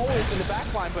Demon always in the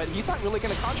back line, but he's not really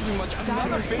gonna contribute much.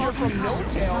 Another figure from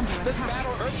No-Tail. This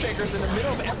Battle Earthshaker's in the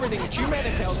middle of everything. Two-Man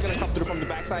and Tail's gonna come through from the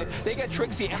backside. They get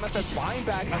Trixie, MSS flying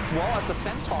back, as well as the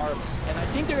Centaur, and I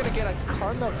think they're gonna get a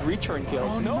ton of return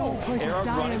kills. Era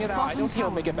running it out. I don't think he'll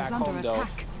make it back home though.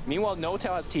 Meanwhile,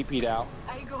 No-Tail has TP'd out.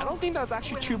 I don't think that's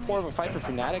actually too poor of a fight for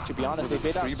Fnatic, to be honest. They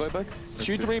bid out 3 buybacks?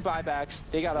 2-3 buybacks.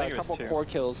 They got a couple core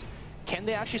kills. Can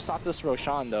they actually stop this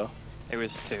Roshan though? It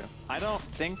was 2. I don't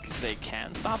think they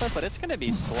can stop it, but it's going to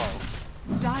be slow.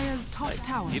 Dire's top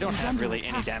tower You don't is have under really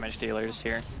attack. any damage dealers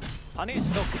here. Honey's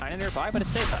still kind of nearby, but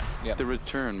it's daytime. Yeah. The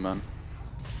return, man.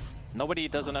 Nobody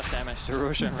does enough damage to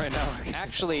Roshan right now.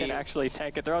 Actually, can actually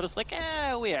tank it. They're all just like,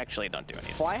 we actually don't do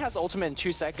anything. Fly has ultimate in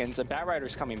 2 seconds, and Bat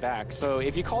Rider's coming back. So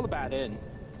if you call the Bat in,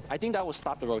 I think that will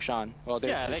stop the Roshan. Well,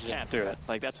 Yeah, they can't do it.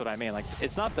 Like, that's what I mean. Like,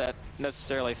 it's not that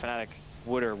necessarily Fnatic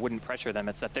would or wouldn't pressure them.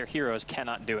 It's that their heroes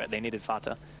cannot do it. They needed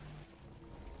Fata.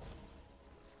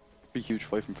 Big huge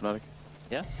fight from Fnatic.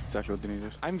 Yeah. That's exactly what they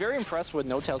needed. I'm very impressed with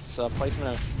No-Tail's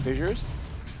placement of fissures,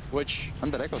 which,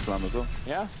 And that Echo Slam as well.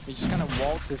 yeah, he just kind of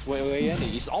waltz his way in.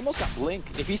 He's almost got Blink.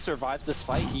 If he survives this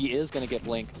fight, he is going to get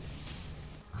Blink.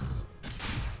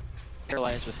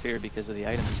 Paralyzed with fear because of the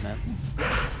items, man.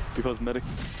 The cosmetics.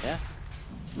 Yeah.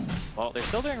 Well, they're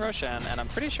still doing Roshan, and I'm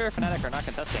pretty sure Fnatic are not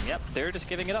contesting. Yep, they're just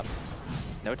giving it up.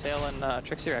 No-Tail and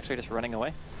Trixie are actually just running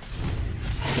away.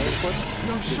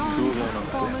 Roshan has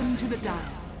fallen to the Dire.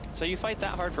 So you fight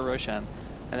that hard for Roshan, and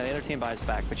then the other team buys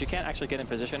back, but you can't actually get in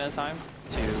position in time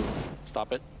to,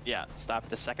 Stop it. yeah, stop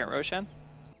the second Roshan.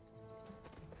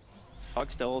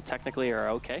 Dogs still technically are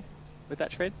okay with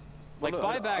that trade. Like, Well,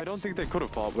 buybacks, I don't think they could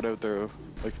have fought without their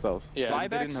like spells. Yeah. They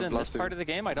didn't buybacks have in this blasting. part of the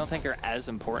game I don't think are as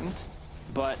important,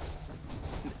 but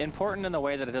important in the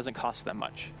way that it doesn't cost them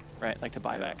much, right? Like to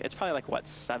buy back. It's probably like, what,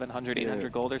 700,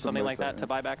 800 gold or something like that to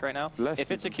buy back right now? Less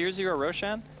If it even. secures you a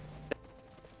Roshan,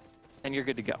 then you're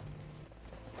good to go.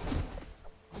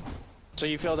 So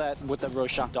you feel that with the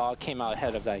Roshan, Dog came out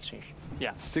ahead of that exchange?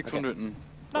 Yeah. 600 and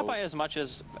Not by as much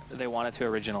as they wanted to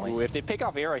originally. Ooh, if they pick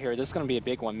off Era here, this is going to be a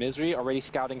big one. Misery already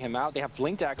scouting him out. They have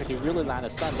Blink Dagger to really land a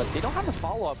stun, but they don't have the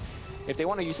follow-up. If they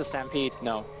want to use a Stampede,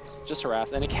 no. Just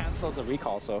harass. And it cancels a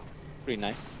recall, so pretty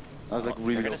nice. I was like Well,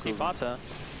 really they're going to see low. Fata,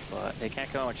 but they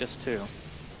can't go with just 2.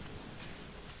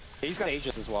 He's got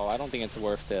Aegis as well. I don't think it's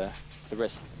worth the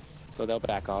risk. So they'll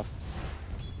back off.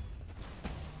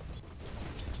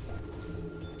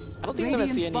 I don't think you're going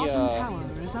to see Radiant's any... bottom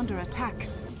tower is under attack.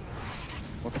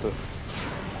 What the?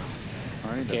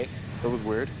 Alright, Okay. that was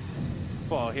weird.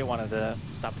 Well, he wanted to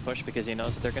stop the push because he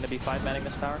knows that they're going to be 5-manning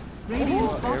this tower.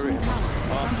 Radiant's bottom tower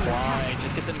is Oh, under Fly attack.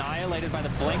 just gets annihilated by the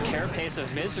blink carapace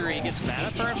of Misery. Gets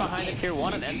mana burn behind the tier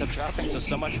 1 and ends up dropping,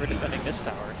 so much for defending this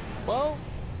tower. Well,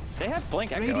 they have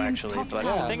blink echo Radiant's actually, top but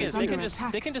tower the thing is is under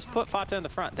attack. they can just put Fata in the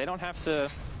front. They don't have to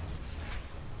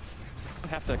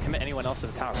commit anyone else to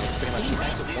the tower. It's pretty much he's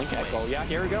nice with Blink Echo. Yeah,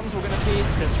 here he comes. We're going to see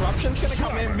Disruption's going to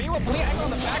come in. Meanwhile, Blink Echo on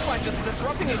the backline just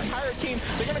disrupting the entire team.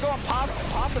 They're going to go on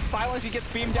pause the silence. He gets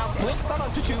beamed down. Blink stun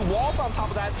onto 2 walls on top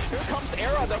of that. Here comes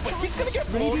Era though, but he's going to get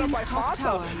blown up by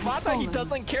Fata. Fata, he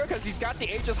doesn't care because he's got the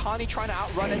Aegis Hani trying to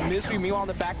outrun it. Misery, meanwhile, on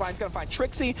the backline is going to find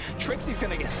Trixie. Trixie's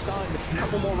going to get stunned. A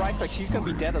couple more right clicks. He's going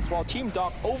to be dead as well. Team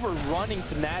Doc overrunning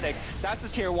Fnatic. That's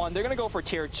a tier 1. They're going to go for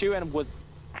tier 2, and with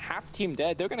half the team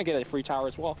dead, they're going to get a free tower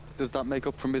as well. Does that make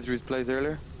up for Misery's plays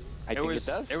earlier? I think it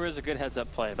does. It was a good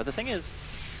heads-up play, but the thing is,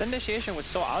 the initiation was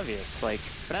so obvious. Like,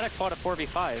 Fnatic fought a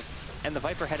 4v5, and the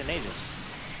Viper had an Aegis.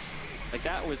 Like,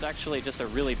 that was actually just a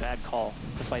really bad call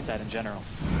to fight that in general.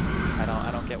 I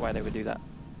don't get why they would do that.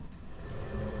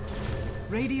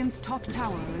 Radiant's top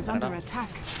tower is under attack.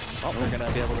 Oh, they're going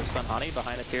to be able to stun Hani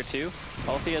behind a tier 2.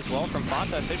 Ulti as well from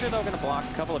Fata. Fissure, though, going to block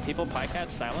a couple of people.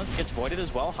 Pycat, Silence gets voided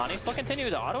as well. Hani still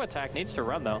continuing to auto-attack. Needs to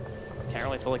run, though. Can't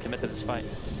really fully commit to this fight.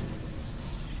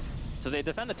 So they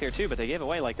defend the tier 2, but they gave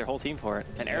away, like, their whole team for it.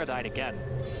 And Era died again.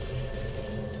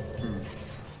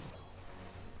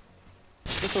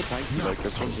 It's so tanky, like,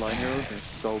 their front line heroes is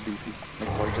so beefy.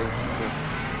 Like, Fighters.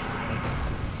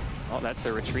 Oh, that's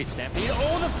the retreat Stampede.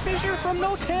 Oh, the Fissure from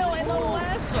No Tail and the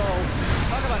lasso!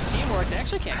 Talk about teamwork. They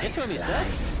actually can't get to him. He's dead.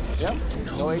 Yep.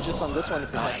 No Aegis on this one.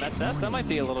 MSS, that might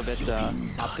be a little bit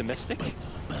optimistic.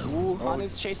 Ooh,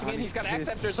 Hani's chasing in. He's got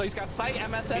X-Scepter, so he's got sight.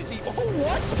 MSS. Oh,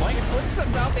 what? Blink flicks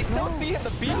this out. They still see him.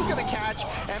 The beam's going to catch.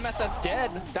 MSS dead.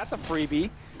 That's a freebie.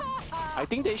 I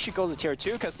think they should go to tier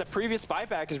 2 because the previous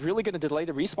buyback is really going to delay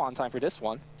the respawn time for this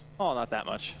one. Oh, not that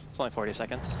much. It's only 40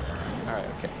 seconds. All right,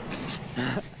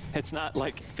 okay. It's not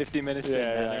like 50 minutes in,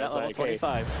 Yeah, man. They're not level like,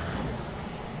 25.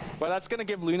 Well, that's going to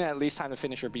give Luna at least time to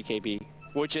finish her BKB,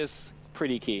 which is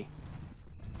pretty key.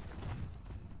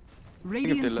 I think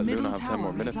if Radiant's they let middle Luna have 10 more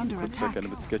tower minutes, is under it's attack. getting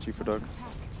a bit sketchy for Doug.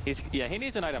 Yeah, he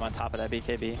needs an item on top of that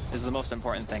BKB. Is the most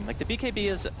important thing. Like, the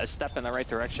BKB is a step in the right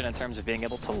direction in terms of being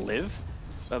able to live,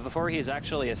 but before he's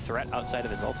actually a threat outside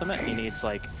of his ultimate, he needs,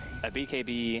 like, a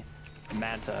BKB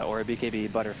Manta or a BKB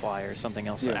Butterfly or something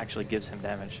else that actually gives him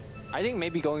damage. I think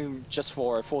maybe going just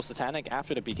for full Satanic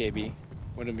after the BKB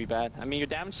wouldn't be bad. I mean, your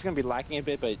damage is going to be lacking a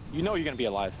bit, but you know you're going to be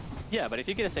alive. Yeah, but if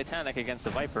you get a Satanic against a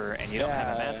Viper and you don't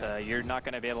have a Manta, you're not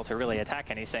going to be able to really attack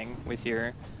anything with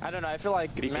your... I don't know, I feel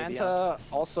like BKB Manta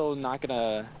also not going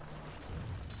to...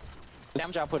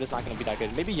 Damage output is not going to be that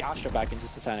good. Maybe Yasha back into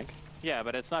Satanic. Yeah,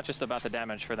 but it's not just about the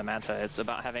damage for the Manta. It's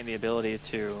about having the ability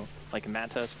to, like,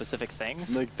 Manta-specific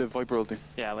things. Like the Viper ulti.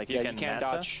 Yeah, like you can can't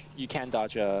Manta. dodge. You can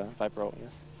dodge a Viper ult,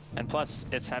 yes. And plus,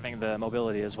 it's having the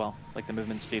mobility as well. Like, the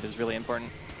movement speed is really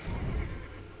important.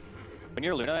 When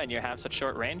you're Luna and you have such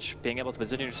short range, being able to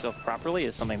position yourself properly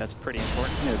is something that's pretty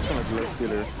important. Yeah, it's kind of like less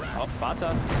stealer. Oh,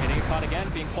 Fata getting caught again,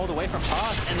 being pulled away from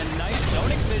Paz, and the nice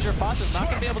zoning fissure. Fata's not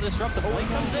going to be able to disrupt. The blink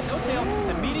comes in, No Tail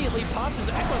immediately pops his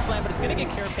Echo Slam, but it's going to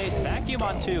get Carapace. Vacuum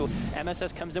on 2.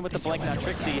 MSS comes in with the blink, now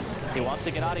Trixie. He wants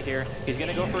to get out of here. He's going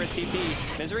to go for a TP.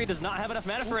 Misery does not have enough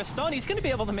mana for a stun. He's going to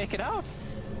be able to make it out.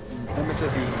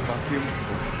 MSS uses vacuum.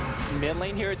 Mid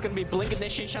lane here, it's going to be Blink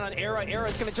Initiation on Era.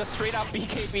 Era's going to just straight out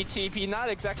BKB TP. Not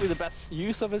exactly the best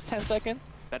use of his 10-second.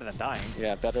 Better than dying.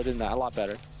 Yeah, better than that. A lot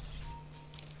better.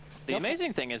 The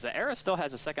amazing thing is that Era still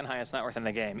has the second highest net worth in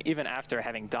the game, even after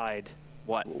having died,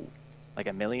 what, like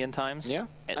 1 million times? Yeah.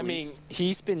 At mean, least.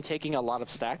 he's been taking a lot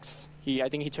of stacks. I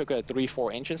think he took a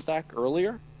 3-4 ancient stack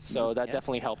earlier, so that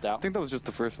definitely helped out. I think that was just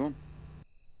the first one.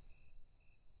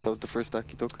 That was the first stack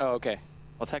he took. Oh, okay.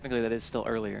 Well, technically that is still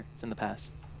earlier. It's in the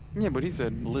past. Yeah, but he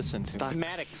said... Listen to me.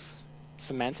 Semantics.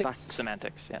 Semantics?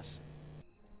 Semantics, yes.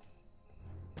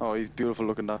 Oh, he's beautiful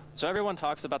looking that. So everyone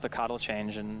talks about the Coddle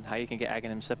change and how you can get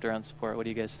Aghanim Scepter on support. What do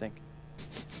you guys think?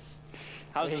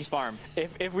 How's his farm?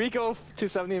 If we go to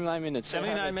 79 minutes...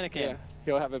 79-minute game. Yeah,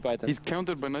 he'll have it by then. He's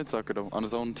counted by Night Stalker though, on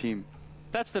his own team.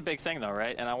 That's the big thing though,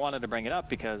 right? And I wanted to bring it up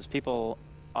because people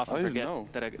often forget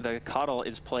that the Coddle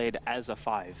is played as a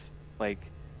 5. Like,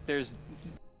 there's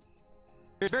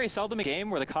very seldom a game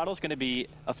where the Coddle's going to be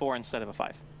a 4 instead of a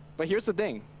 5. But here's the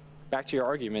thing. Back to your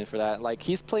argument for that. Like,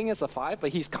 he's playing as a 5, but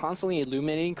he's constantly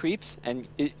illuminating creeps, and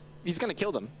he's going to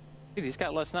kill them. Dude, he's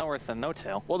got less net worth than No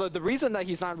Tail. Well, the reason that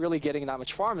he's not really getting that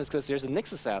much farm is because there's a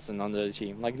Nyx assassin on the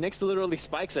team. Like, Nyx literally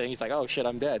spikes it, and he's like, oh shit,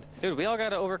 I'm dead. Dude, we all got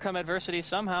to overcome adversity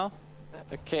somehow.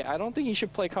 Okay, I don't think you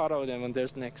should play Kato then when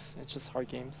there's Nyx. It's just hard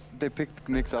games. They picked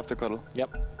Nyx after Cuddle.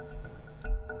 Yep.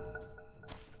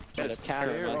 Get a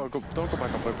counter. Oh, don't go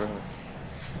back on Viper.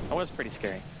 That was pretty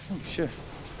scary. Oh shit.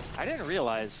 I didn't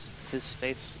realize his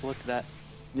face looked that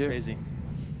crazy.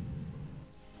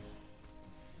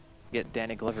 Get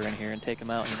Danny Glover in here and take him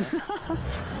out. You know?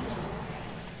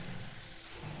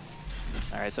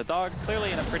 All right, so Dog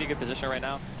clearly in a pretty good position right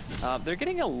now. They're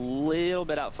getting a little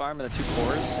bit out farm in the 2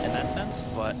 cores in that sense,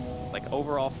 but like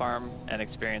overall farm and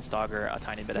experience Dog are a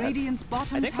tiny bit ahead. Radiant's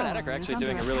bottom I think tower Fnatic are actually is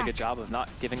doing a under really attack. good job of not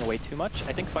giving away too much.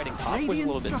 I think fighting top was a Radiant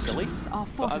little bit silly, structures are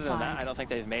but other than that, fortified. I don't think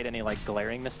they've made any like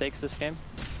glaring mistakes this game.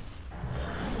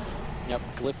 Yep,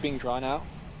 glyph being drawn out.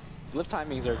 Glyph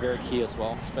timings are very key as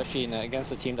well, especially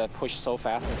against a team that pushed so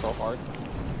fast and so hard.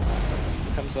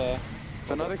 Becomes a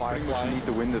Fnatic pretty much need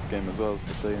to win this game as well,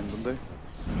 to say, don't they?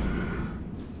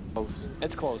 Close.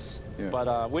 It's close, Yeah.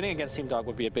 but winning against Team Dog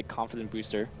would be a big confident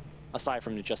booster, aside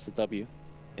from just the W.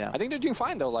 Yeah. I think they're doing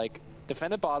fine though. Like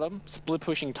defended bottom, split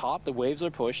pushing top. The waves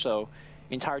are pushed, so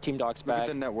entire Team Dog's Look back. at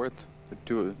the net worth. The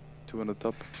two on the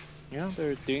top. Yeah,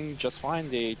 they're doing just fine.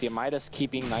 They might us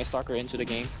keeping Night Stalker into the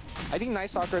game. I think Night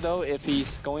Stalker though, if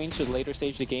he's going to the later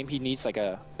stage of the game, he needs like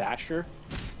a basher.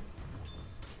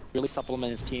 Really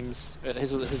supplement his team's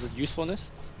his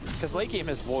usefulness. Because late game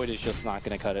his Void is just not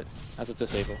gonna cut it as a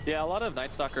disable. Yeah, a lot of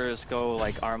Night Stalkers go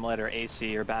like Armlet or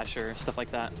AC or Basher, stuff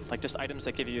like that. Like just items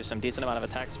that give you some decent amount of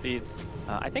attack speed.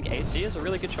 I think AC is a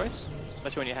really good choice,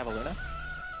 especially when you have a Luna.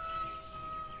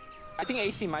 I think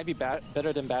AC might be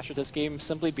better than Basher this game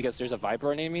simply because there's a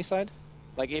Viper on the enemy side.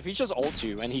 Like if he just ults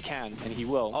you, and he can, and he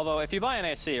will. Although if you buy an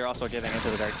AC, you're also giving into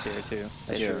the Dark Seer too,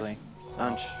 basically.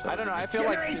 So, I don't know, I feel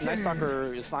like Night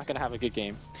Stalker is not gonna have a good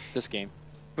game this game.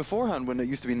 Beforehand, when it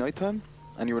used to be nighttime,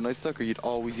 and you were Night Stalker, you'd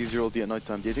always use your ulti at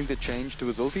nighttime. Do you think the change to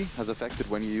his ulti has affected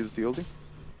when you use the ulti?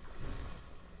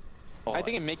 I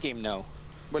think in mid game, no.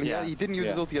 Well, Yeah. he didn't use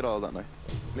his ulti at all that night.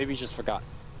 Maybe he just forgot.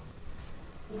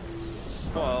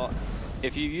 well,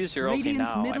 if you use your ulti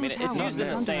Radiant's now, I middle mean, it's tower used in is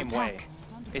the under same way. attack.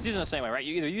 It's used in the same way, right?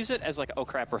 You either use it as like, oh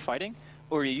crap, we're fighting,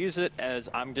 or you use it as,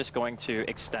 I'm just going to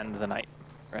extend the night,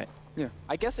 right? Yeah.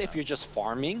 I guess if you're just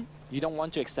farming, you don't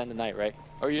want to extend the night, right?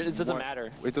 Or it doesn't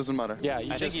matter. It doesn't matter. Yeah,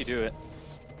 you I think you do it.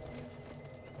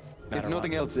 If matter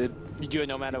nothing what. else, it You do it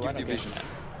no matter what. gives you Okay. vision.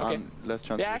 Okay. And less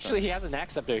chance. Yeah, of actually, attack. he has an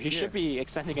axe up there. He Yeah. should be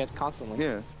extending it constantly.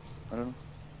 Yeah. I don't know.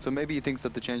 So maybe he thinks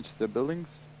that they changed their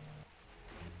buildings.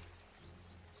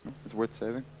 It's worth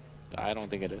saving. I don't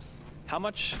think it is. How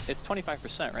much? It's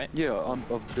 25%, right? Yeah,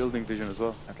 of building vision as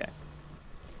well. Okay.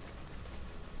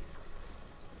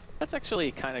 That's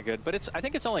actually kind of good, but I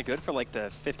think it's only good for like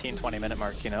the 15-20 minute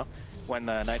mark, you know, when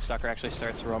the Night Stalker actually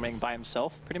starts roaming by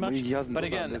himself, pretty much. He hasn't but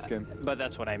done that again, in this game. But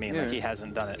that's what I mean. Yeah. Like he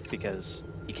hasn't done it because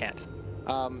he can't.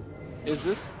 Is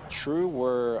this true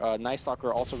where Night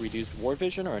Stalker also reduced war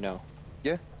vision or no?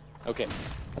 Yeah, Okay.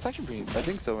 That's actually pretty I insane.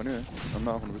 think so anyway. I'm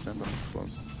not 100% on the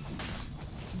phone.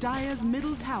 Dire's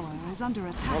middle tower is under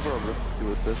attack. Hover over, see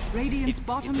what it says. Radiant's He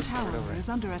bottom just tower hovered over it. is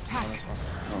under attack.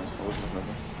 Oh, I wasn't looking at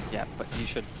that. Yeah, but you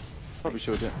should. Probably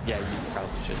should, yeah. Yeah, you probably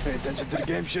should. Pay attention to the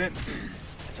game, shit.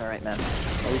 It's all right, man.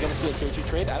 Are we going to see a tier 2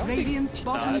 trade? I don't Radiant's think...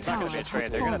 No, bottom it's not tower going to be a has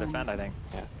trade. They're going to fallen. defend, I think.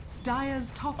 Yeah. Dire's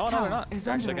top Oh, no, they're tower not. is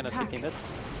They're under actually going to attack. take it.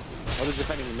 Oh, they're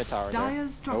defending the mid tower there.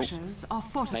 Dire's structures are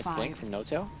Nice fortified. blink from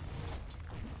No-Tail.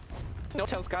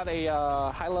 No-Tail's got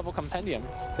a high-level compendium,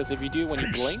 because if you do, when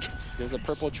you blink, there's a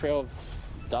purple trail of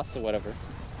dust or whatever.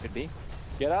 Could be.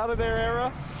 Get out of there,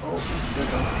 Era!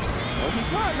 Oh,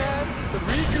 he's not, man! The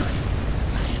Riku!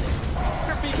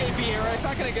 BKB Era, it's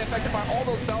not gonna get affected by all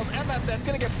those spells. MSS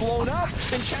gonna get blown up.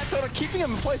 Enchantoda keeping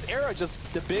him in place. Era just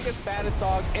the biggest, baddest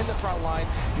dog in the front line.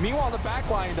 Meanwhile, in the back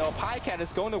line, though, Pycat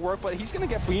is going to work, but he's gonna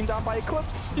get beamed down by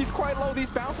Eclipse. He's quite low. These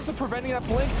bounces are preventing that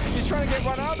blink. He's trying to get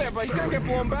run out there, but he's gonna get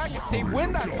blown back. They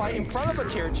win that fight in front of a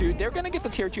tier 2. They're gonna get the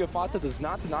tier 2 if Fata does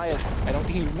not deny it. I don't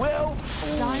think he will.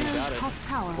 Dire's top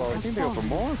tower I has think they go for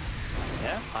fallen. more.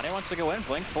 Yeah, Honey wants to go in.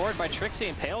 Blink forward by Trixie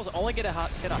and Pales. Only get a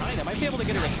hit a Honey. They might be able to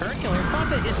get a return killer.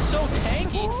 Fanta is so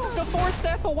tanky. The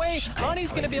 4-step away. Honey's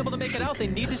going to be able to make it out. They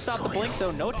need to stop the blink, though.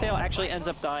 No Tail actually ends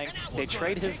up dying. They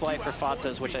trade his life for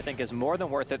Fanta's, which I think is more than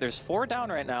worth it. There's 4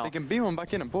 down right now. They can beam him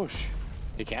back in and push.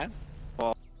 He can?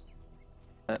 Well,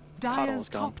 Dire's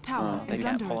gone. top tower They is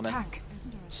can't under pull him in. attack.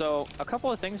 So, a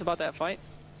couple of things about that fight.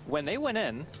 When they went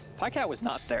in, Pycat was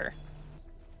not there.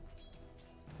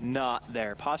 Not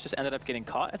there. Posh just ended up getting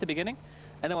caught at the beginning.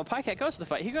 And then when Pycat goes to the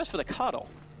fight, he goes for the cuddle.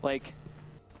 Like,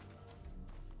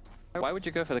 why would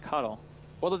you go for the cuddle?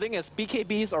 Well, the thing is,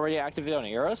 BKB is already activated on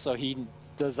Era, so he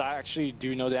does actually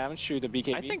do no damage to the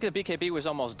BKB. I think the BKB was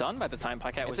almost done by the time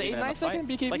Pycat was an even in the 8-9 second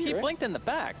fight. BKB, Like, he right? blinked in the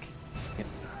back.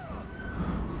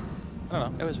 I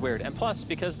don't know, it was weird. And plus,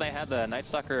 because they had the Night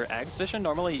Stalker Ag vision,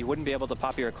 normally you wouldn't be able to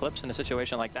pop your Eclipse in a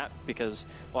situation like that because,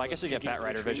 well, I guess you get Bat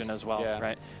Rider vision as well,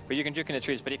 right? But you can juke into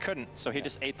trees, but he couldn't, so he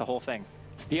just ate the whole thing.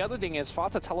 The other thing is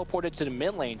Fata teleported to the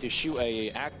mid lane to shoot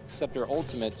a Acceptor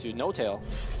ultimate to No-Tail,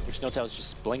 which No-Tail's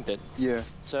just blinked it. Yeah.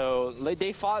 So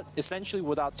they fought essentially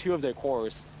without 2 of their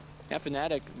cores. And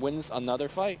Fnatic wins another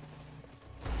fight.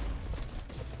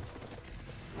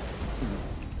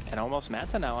 And almost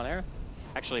Manta now on Era.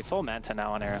 Actually, full Manta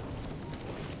now on Era.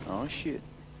 Oh, shit.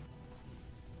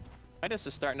 Midas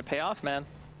is starting to pay off, man.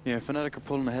 Yeah, Fnatic are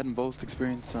pulling ahead in both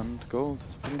experience and gold.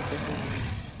 It's pretty impressive.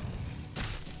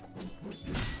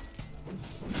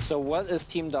 So what is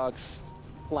Team Dog's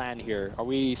plan here? Are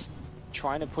we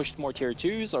trying to push more tier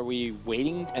 2s? Are we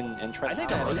waiting and trying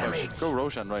to Go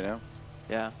Roshan right now.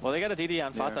 Yeah, well, they got a DD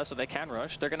on Fata, so they can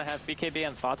rush. They're going to have BKB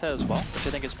on Fata as well, which I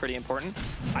think is pretty important.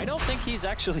 I don't think he's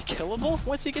actually killable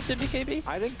once he gets a BKB.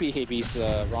 I think BKB's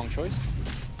the wrong choice.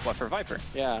 What, for Viper?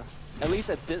 Yeah, at least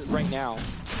at this, right now.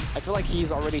 I feel like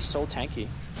he's already so tanky.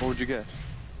 What would you get?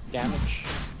 Damage.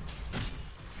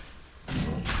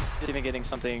 Even getting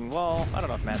something, well, I don't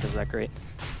know if Manta's that great.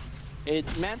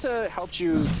 Manta helps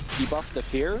you debuff the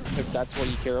fear, if that's what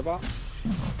you care about.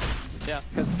 Yeah.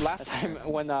 Because last time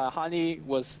when Hani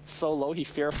was so low, he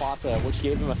feared Fata, which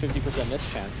gave him a 50%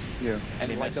 miss chance. Yeah.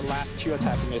 And like the last 2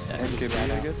 attacks missed. And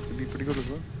MKB, I guess, would be pretty good as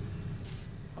well.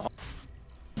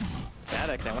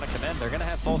 Fnatic, they want to come in. They're going to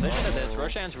have full vision of this.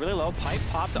 Roshan's really low. Pipe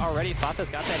popped already. Fata's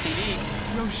got that DD.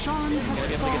 Roshan He's going to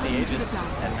be able to get the Aegis.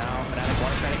 And now Fnatic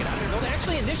want to try to get out of here. No, they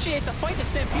actually initiate the fight. The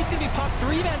Stampede's going to be popped.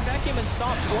 3-man vacuum and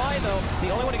stop Fly, though.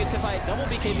 The only one who gets hit by a double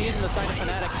BKB is in the side of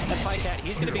Fnatic. And Pycat,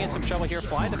 he's going to be in some trouble here.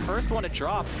 Fly, the first one to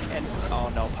drop. And,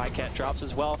 oh no, Pycat drops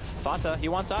as well. Fata, he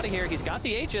wants out of here. He's got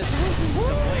the Aegis. The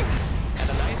blink. And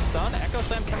a nice stun. Echo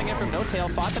Slam coming in from No-Tail.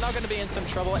 Fata now going to be in some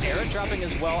trouble. Air dropping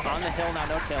as well on the hill now.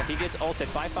 No-Tail. He gets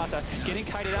ulted by Fata. Getting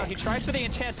kited out. He tries for the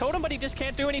enchant totem, but he just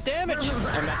can't do any damage.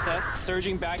 MSS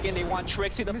surging back in. They want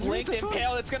Trixie. The blink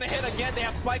impale. It's going to hit again. They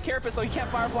have Spike Carapace, so he can't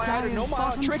Firefly either. No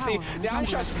more Trixie. The Iron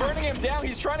Shot's burning him down.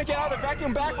 He's trying to get out of the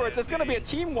vacuum backwards. It's going to be a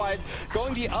team wide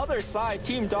going the other side.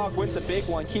 Team Dog wins a big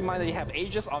one. Keep in mind that they have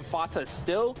Aegis on Fata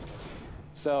still.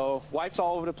 So wipes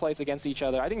all over the place against each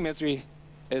other. I think Misery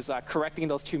is correcting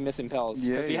those 2 miss impels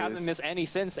because he hasn't missed any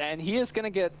since, and he is going to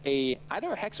get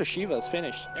either a Hex or Shiva's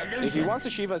finished. If he wants a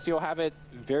Shiva's, he'll have it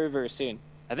very, very soon.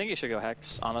 I think he should go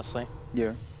Hex, honestly.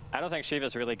 Yeah. I don't think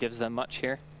Shiva's really gives them much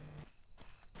here.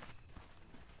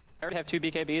 I already have 2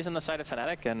 BKBs in the side of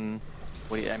Fnatic, and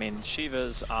I mean,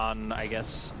 Shiva's on, I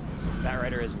guess, Bat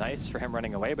Rider is nice for him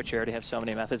running away, but you already have so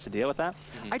many methods to deal with that.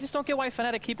 I just don't get why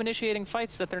Fnatic keep initiating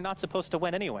fights that they're not supposed to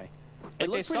win anyway. It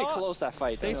looked pretty close, that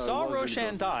fight. They saw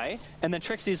Roshan die, and then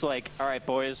Trixie's like, all right,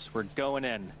 boys, we're going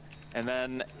in. And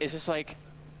then it's just like,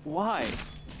 why?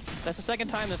 That's the second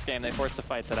time this game they forced a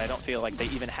fight that I don't feel like they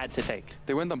even had to take.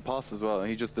 They went on Pass as well, and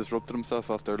he just disrupted himself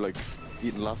after like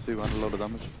eating Lasso and a lot of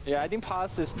damage. Yeah, I think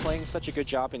Pass is playing such a good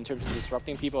job in terms of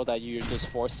disrupting people that you're just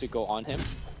forced to go on him,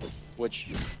 which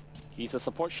he's a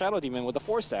support Shadow Demon with a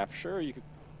 4-staff. Sure, you could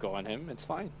go on him, it's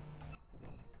fine.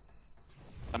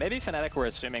 Maybe Fnatic were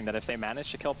assuming that if they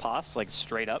managed to kill Pos, like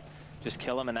straight up, just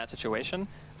kill him in that situation,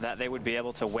 that they would be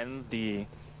able to win the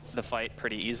fight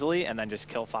pretty easily and then just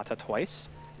kill Fata twice.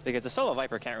 Because the solo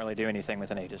Viper can't really do anything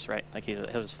with an Aegis, right? Like he'll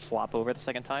just flop over the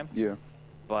second time. Yeah.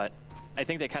 But I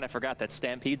think they kind of forgot that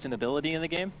Stampede's an ability in the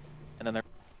game, and then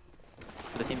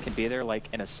the team can be there like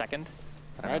in a second.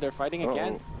 All right, they're fighting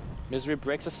again. Misery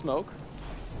breaks a smoke.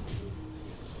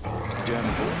 Gem.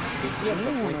 You see a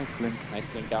blink. Nice blink. Nice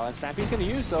blink out, and Stampede's gonna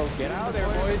use, so get out of there,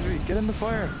 boys. Get in the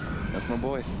fire. That's my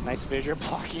boy. Nice fissure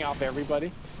blocking off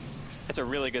everybody. It's a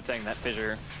really good thing that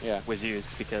fissure was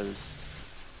used because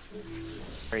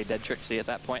very dead Trixie at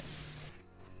that point.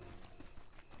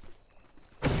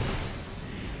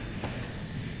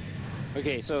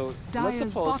 Okay, so let's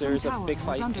suppose there's a big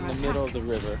fight in the middle of the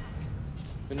river.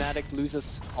 Fnatic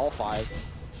loses all 5.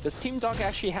 Does Team Dog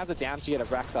actually have the damage to get a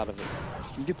Rax out of it?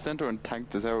 You get Centaur and tank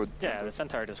the tower. Yeah, the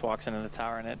Centaur just walks into the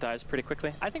tower and it dies pretty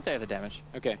quickly. I think they have the damage.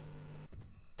 Okay.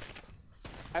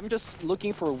 I'm just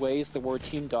looking for ways where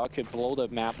Team Dog could blow the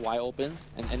map wide open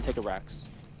and take a Rax.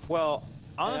 Well,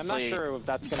 honestly, I'm not sure if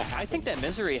that's going to happen. I think that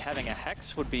Misery having a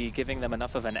Hex would be giving them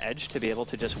enough of an edge to be able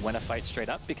to just win a fight straight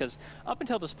up, because up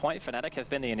until this point, Fnatic have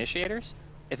been the initiators.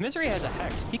 If Misery has a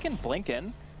Hex, he can blink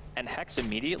in and Hex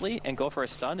immediately and go for a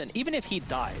stun, and even if he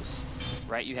dies,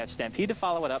 right, you have Stampede to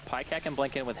follow it up, Pycat can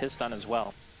blink in with his stun as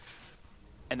well.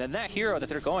 And then that hero that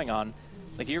they're going on,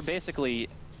 like you're basically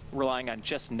relying on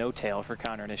just No-Tail for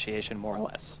counter initiation, more or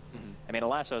less. I mean, a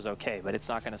lasso is okay, but it's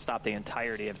not going to stop the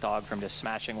entirety of Dog from just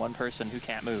smashing one person who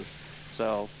can't move.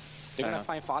 So They're going to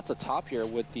find Fata top here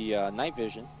with the night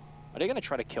vision. Are they going to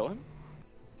try to kill him?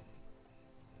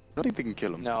 I don't think they can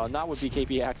kill him. No, not with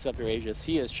BKB acts up your Aegis.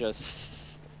 He is just...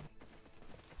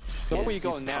 So where are you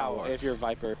going now if you're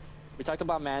Viper? We talked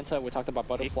about Manta, we talked about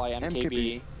Butterfly,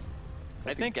 MKB.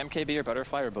 I think MKB or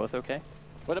Butterfly are both okay.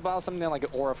 What about something like an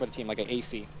Aura for the team, like an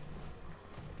AC?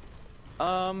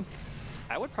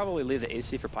 I would probably leave the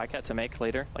AC for Pycat to make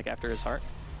later, like after his heart.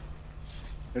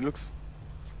 It looks...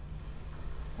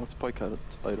 What's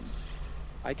Pycat's item?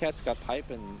 Pycat's got Pipe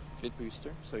and Fit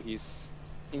Booster, so he's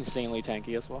insanely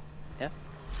tanky as well. Yeah.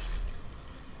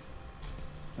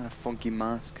 And a funky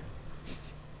mask.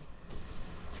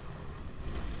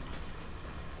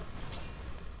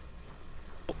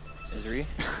 Misery.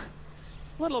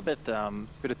 A little bit,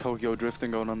 Bit of Tokyo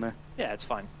drifting going on there. yeah, it's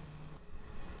fine.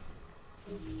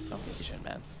 Don't be Asian,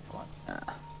 man. Come on.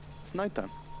 It's nighttime.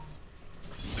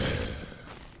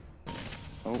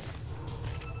 Oh.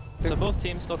 So both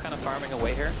teams still kind of farming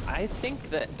away here. I think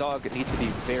that Dog needs to be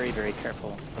very, very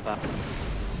careful about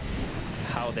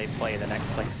how they play the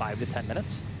next like 5 to 10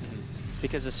 minutes.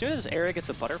 Because as soon as Era gets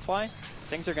a Butterfly,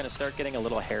 things are going to start getting a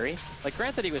little hairy. Like,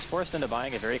 granted, he was forced into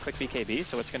buying a very quick BKB,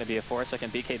 so it's going to be a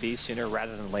 4-second BKB sooner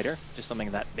rather than later. Just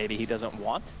something that maybe he doesn't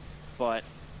want. But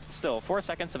still, 4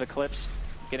 seconds of Eclipse,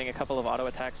 getting a couple of auto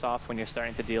attacks off when you're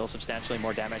starting to deal substantially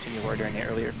more damage than you were during the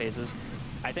earlier phases.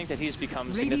 I think that he's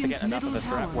become significant enough of a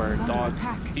threat where Dogs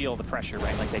feel the pressure,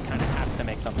 right? Like, they kind of have to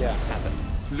make something happen.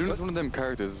 Luna's one of them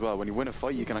characters as well. When you win a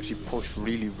fight, you can actually push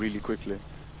really, really quickly.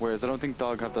 Whereas I don't think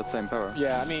Dog have that same power.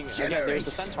 Yeah, I mean, again, there's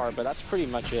the Centaur, but that's pretty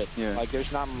much it. Yeah. Like,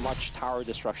 there's not much tower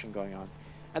destruction going on.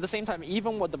 At the same time,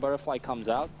 even when the Butterfly comes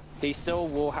out, they still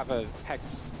will have a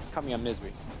Hex coming on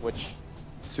Misery, which...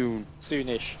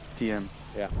 Soonish. TM.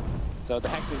 Yeah. So the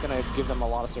Hex is going to give them a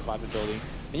lot of survivability.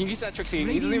 And you can see that Trixie,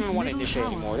 he doesn't even want to initiate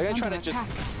anymore. They're going to try to just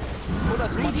put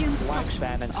as much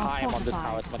lifespan and time on this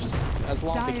tower as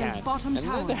long as they can.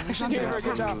 And they're actually doing a very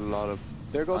good job.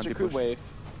 There goes your Recruit Wave.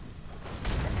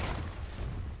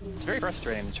 It's very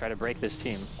frustrating to try to break this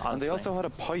team, honestly. And they also had a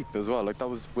pipe as well, like that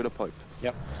was with a pipe.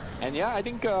 Yep. And yeah, I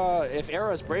think if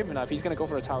Era is brave enough, he's going to go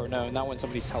for the tower. No, not when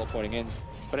somebody's teleporting in.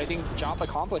 But I think job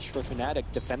accomplished for Fnatic.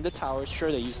 Defend the towers.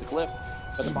 Sure, they use the glyph,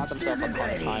 but they bought themselves a ton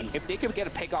of time. If they could get a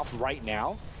pick off right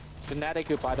now, Fnatic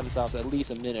could buy themselves at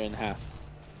least a minute and a half.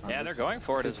 Yeah, they're going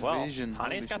for it as well.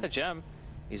 Honey's got the gem.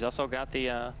 He's also got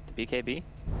the BKB.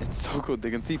 It's so good.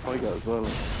 They can see Pycat as well.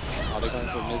 Oh, they're going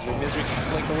for Misery. Misery can't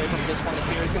blink away from this one. The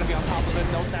Fear is going to be on top of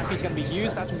it. No Stampy's going to be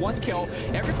used. That's 1 kill.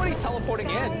 Everybody's teleporting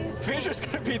in. Fissure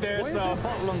going to be there, so...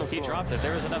 He dropped it.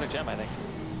 There was another gem, I think.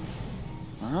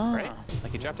 Ah. Right?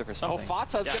 Like he dropped it for something. Oh,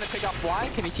 Fata's going to pick up Fly.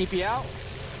 Can he TP out?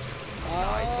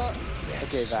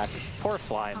 Okay, back. Poor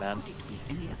Fly, man.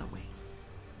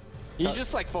 He's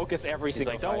just like focused every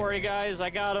single like, don't worry, guys. I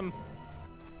got him.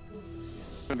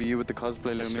 It's going to be you with the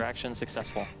cosplay. Distraction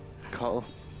successful. Call.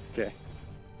 Okay.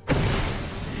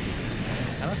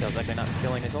 I don't know, was actually not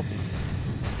skilling his ulti.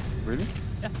 Really?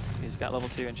 Yeah, he's got level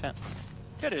 2 enchant.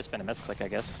 Could have just been a misclick, I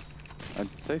guess.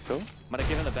 I'd say so. Might have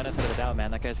given the benefit of the doubt, man.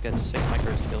 That guy's got sick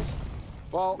micro skills.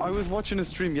 Well, I was watching a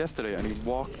stream yesterday and he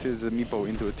walked his Meepo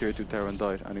into a tier 2 tower and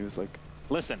died, and he was like...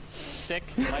 Listen, sick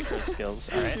micro skills,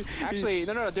 alright? Actually,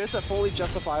 no, there's a fully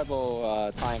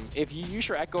justifiable time. If you use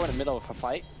your Echo in the middle of a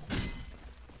fight,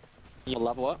 you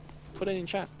level up, put it in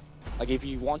enchant. Like if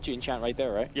you want to enchant right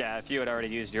there, right? Yeah, if you had already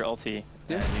used your ulti,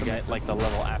 and you get like the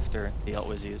level after the ult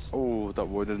was used. Oh, that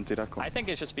word didn't see that come. I think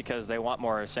it's just because they want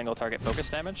more single target focus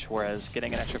damage, whereas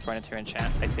getting an extra point into your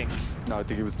enchant, I think... No, I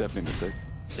think it was definitely a mistake.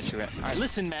 Alright,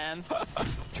 listen, man.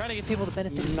 Trying to give people the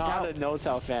benefit of the doubt. Not a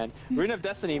no-tell fan. Rune of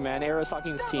Destiny, man. Era's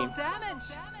talking his team. Damage.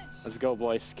 Let's go,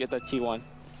 boys. Get that T1.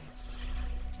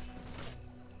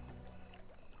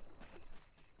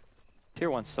 Tier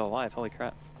 1's still alive, holy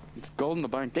crap. It's gold in the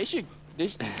bank. They should...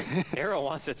 Arrow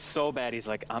wants it so bad, he's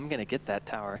like, I'm gonna get that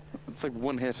tower. It's like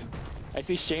 1 hit. I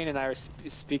see Shane and I are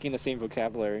speaking the same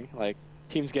vocabulary. Like,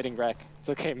 team's getting wrecked. It's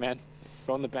okay, man.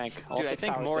 Go in the bank. All Dude, I 6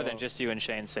 think towers more still. than just you and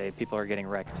Shane say people are getting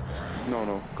wrecked.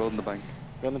 No, gold in the bank.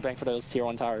 Go in the bank for those tier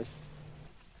 1 towers.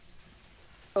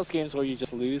 Those games where you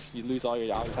just lose. You lose all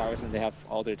your outer towers and they have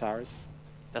all their towers.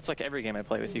 That's like every game I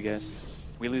play with you guys.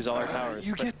 We lose all our towers.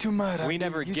 You get too mad at we me.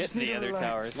 never You get just need the to other relax.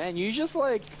 towers. Man, you just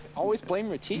like always blame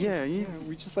your team. Yeah,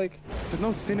 we just like... there's no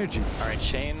synergy. Alright,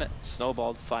 Shane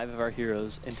snowballed 5 of our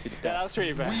heroes into Yeah, death. that's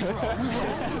pretty bad. We were all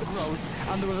growth,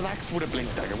 and there was an axe with a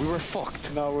blink dagger. We were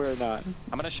fucked. No, we're not.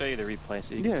 I'm gonna show you the replay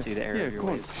so you can see the error of your go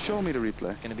on. ways. Show me the replay.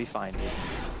 It's gonna be fine, dude.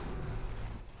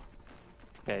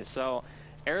 Okay, so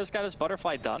Era's got his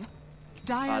butterfly done.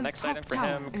 Dyer's Next top item for tower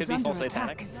him could is be under full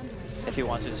attack. satanic if he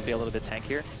wants to just be a little bit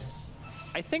tankier.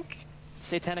 I think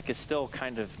Satanic is still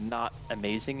kind of not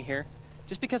amazing here.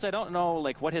 Just because I don't know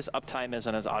like what his uptime is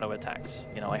on his auto attacks.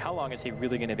 You know, like how long is he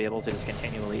really going to be able to just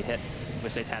continually hit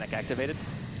with Satanic activated?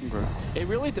 It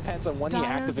really depends on when he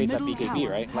Dyer's activates that middle BKB, tower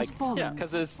right? has Like, fallen.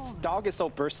 because his dog is so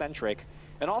burst-centric.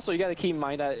 And also, you got to keep in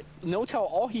mind that No-Tail,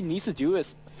 all he needs to do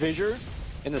is fissure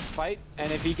in this fight,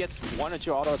 and if he gets 1 or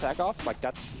 2 auto attack off, like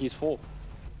he's full.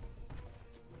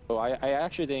 So I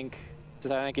actually think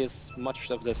Satanic is much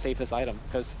of the safest item,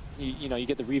 because you know, you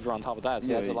get the Reaver on top of that, so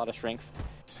he has a lot of strength.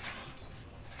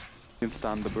 Can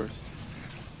stand the burst.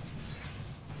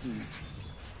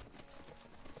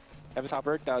 Evan's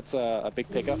Hopper, that's a big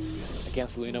pickup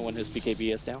against Luna when his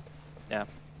BKB is down. Yeah.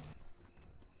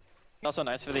 Also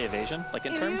nice for the evasion. Like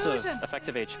in terms of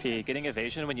effective HP, getting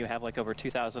evasion when you have like over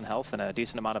 2,000 health and a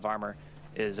decent amount of armor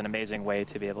is an amazing way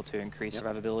to be able to increase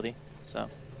survivability. So,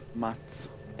 Mats.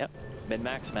 yep,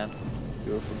 min-max, man.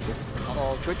 Beautiful stuff.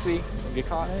 Uh-oh, Trixie, get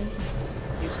caught.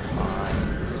 He's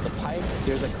fine. There's the pipe.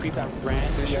 There's a creep that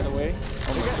ran the other way.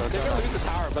 They're gonna lose the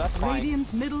tower, but that's fine.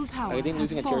 Radiant's middle tower I think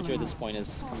losing a has territory at fallen. this point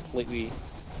is completely...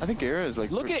 I think Era is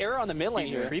like... Look at Era on the mid lane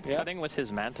He's here. creep cutting with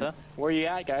his Manta. Where are you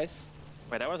at, guys?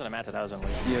 Wait, that wasn't a Manta, that was a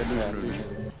Illusion. Yeah,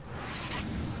 Illusion.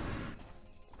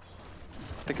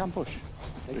 They can't push.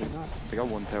 They cannot. They got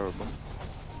 1 tower, but...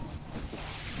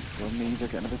 Your knees are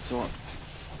getting a bit sore.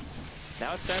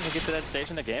 Now it's starting to get to that stage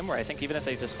in the game where I think even if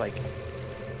they just like...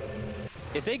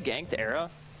 If they ganked Era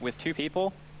with 2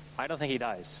 people, I don't think he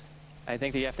dies. I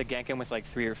think that you have to gank him with like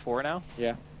 3 or 4 now.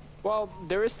 Yeah. Well,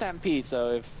 there is Stampede,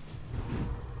 so if...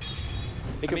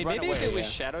 They could run maybe away, if it was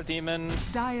Shadow Demon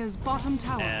Dyer's bottom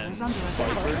tower and is under attack.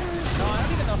 No, I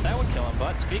don't even know if that would kill him,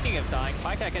 but speaking of dying,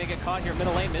 Pycat gonna get caught here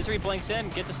middle lane. Misery blinks in,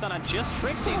 gets a stun on just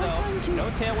Trixie though. No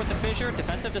tail with the fissure,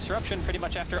 defensive disruption pretty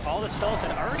much after all the spells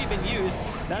had already been used.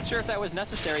 Not sure if that was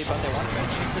necessary, but they want to try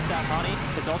to chase the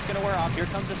Sapani. His ult's gonna wear off, here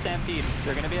comes the Stampede.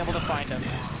 They're gonna be able to find him.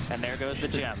 And there goes the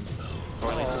gem.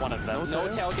 Or at least one of them.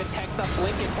 No-Tail gets Hex up,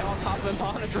 Blink and hit on top of him,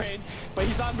 Mana Drain, but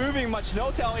he's not moving much.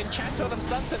 No-Tail Enchant Totem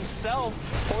Suns himself.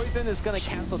 Poison is gonna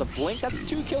cancel the Blink. That's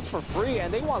 2 kills for free,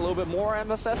 and they want a little bit more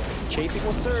MSS. Chasing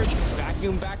will Surge.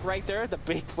 Vacuum back right there. The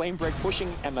big Flame Break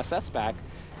pushing MSS back.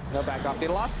 No back off. They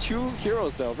lost 2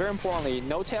 heroes though. Very importantly,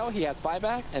 No-Tail, he has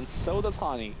buyback, and so does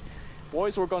Hani.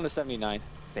 Boys, we're going to 79.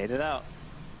 Bait it out.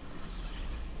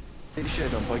 They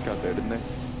shed on Pycat there, didn't they?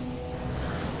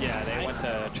 Yeah, they went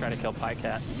to try to kill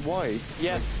Pycat. Why?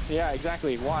 Yes, yeah,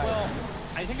 exactly. Why? Well,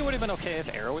 I think it would have been okay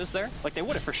if Arrow was there. Like, they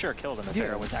would have for sure killed him if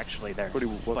Arrow was actually there. But he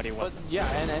wasn't. But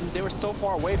yeah, and they were so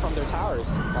far away from their towers.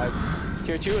 Like,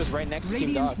 Tier 2 is right next to Team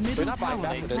Radiant's Dog. They're middle not buying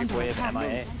tower back is for this. under wave attack.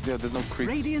 MIA. Yeah, there's no creep.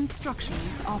 Radiant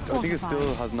structures are I think it fortified.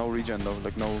 still has no regen though,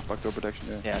 like no backdoor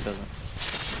protection. Yeah, it doesn't.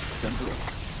 Simple.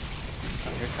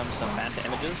 Here comes some Manta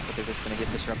images, but they're just going to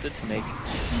get disrupted to make...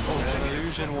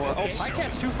 Illusion war. Oh,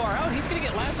 Pycat's too far out. He's going to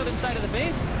get lassoed inside of the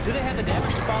base. Do they have the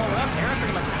damage to follow it up? Aaron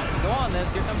pretty much has to go on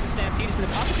this. Here comes the Stampede. He's going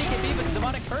to pop the BKB, but the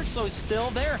Demonic Purge, so he's still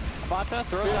there. Fata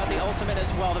throws out the ultimate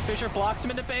as well. The Fissure blocks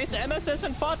him in the base. MSS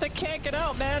and Fata can't get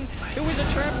out, man. It was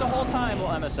a trap the whole time.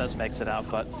 Well, MSS makes it out,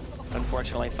 but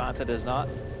unfortunately, Fata does not.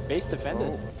 Base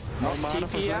defended. No mana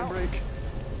for TP Flame out. Break.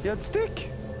 He had stick.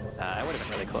 It would have been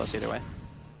really close either way.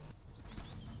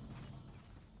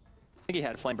 I think he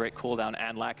had Flame Break cooldown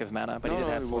and lack of mana, but he did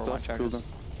have 4 watch charges. Cooldown.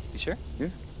 You sure? Yeah.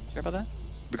 Sure about that?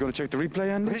 We're gonna check the replay,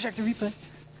 Andy. We're gonna check the replay.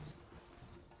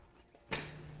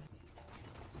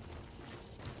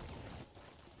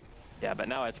 Yeah, but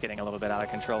now it's getting a little bit out of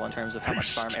control in terms of how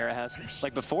much farm Era has.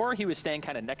 Like before, he was staying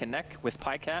kind of neck and neck with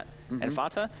Pycat and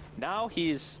Fata. Now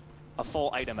he's a full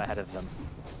item ahead of them.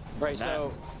 Right,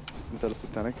 so... Instead of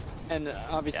Satanic. And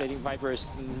obviously, I think Viper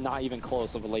is not even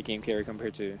close of a late game carry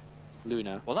compared to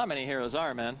Luna. Well, not many heroes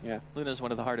are, man. Yeah. Luna's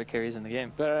one of the harder carries in the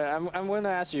game. But I'm going to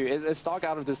ask you, is Dog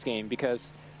out of this game?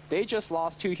 Because they just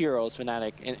lost 2 heroes,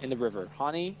 Fnatic, in the river.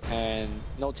 Hani and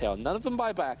No-Tail. None of them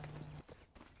buy back.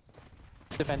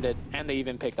 Defended, and they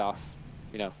even picked off,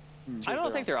 you know. I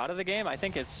don't think they're out of the game. I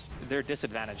think they're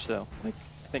disadvantaged, though. Like,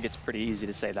 I think it's pretty easy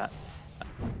to say that.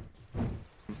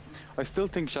 I still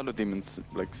think Shadow Demon's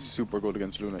like super good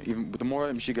against Luna. Even the more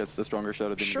items she gets, the stronger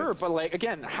Shadow Demon Sure, gets. but like,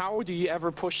 again, how do you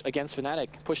ever push against Fnatic?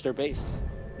 Push their base?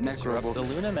 Necro The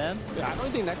Luna, man. I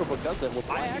don't think Necrobook does it. With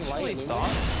I Blinding Light actually and Luna. thought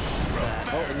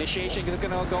Oh, initiation is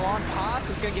going to go on. Pass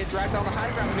is going to get dragged on the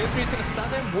high ground. Misery's going to stun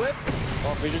him. Whip.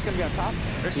 Oh, Fidget's going to be on top.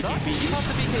 They're stuck. He popped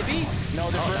the BKB. No,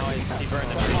 they're burning. He burned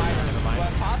the Never mind.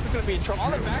 But Pass is going to be in trouble.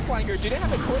 On the backline here, do they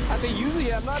have the corpse? Have they used it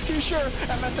yet? I'm not too sure.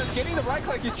 MSS getting the right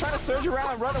click. He's trying to surge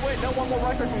around and run away. No, one more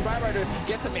right click from Viper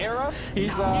gets him arrow.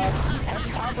 He's has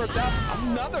time for death.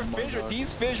 Another fissure.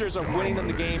 These fissures are winning them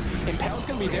the game. Impale's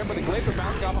going to be there, but the Glaives are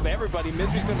bouncing off of everybody.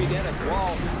 Misery's going to be dead as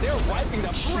well. They're wiping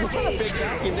them. What a big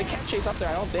vacuum. They can't chase up there,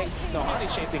 I don't think. No,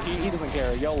 Ani's chasing. He doesn't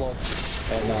care. YOLO.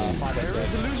 And Their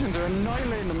resolutions are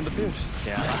annihilating them in the pit.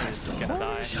 Yeah, Ani's gonna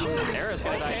die. Era's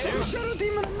gonna die too. Shadow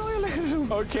Demon annihilated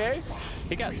him. okay.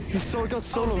 He got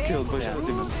solo killed by Shadow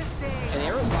Demon. And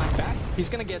Era's going back. He's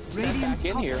going to get sent Radiant's back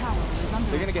in top here. tower is under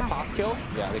They're going to get attack. Pops killed?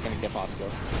 Yeah, they're going to get Pops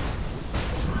killed.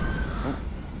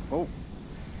 Oh.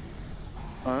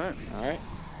 Alright. Alright.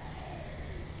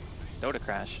 Dota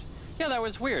crashed. Yeah, that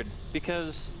was weird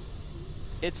because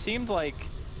it seemed like.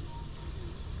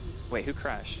 Wait, who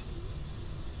crashed?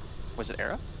 Was it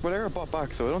Era? Well, Era bought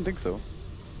back, so I don't think so.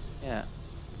 Yeah.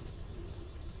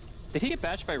 Did he get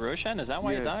bashed by Roshan? Is that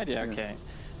why he Yeah, died? Yeah, yeah. okay.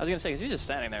 I was gonna say, because he was just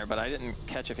standing there, but I didn't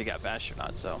catch if he got bashed or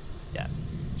not, so yeah.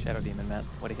 Shadow Demon, man.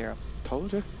 What a hero.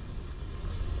 Told you.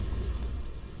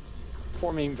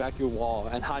 Forming vacuum wall,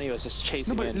 and Hani was just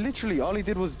chasing No, but in. literally all he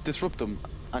did was disrupt him,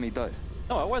 and he died.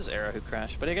 No, it was Era who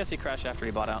crashed, but I guess he crashed after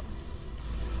he bought out.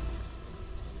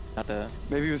 Not the.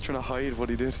 Maybe he was trying to hide what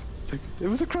he did. Like, it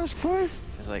was a crash, boys.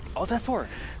 He's like, oh, that four.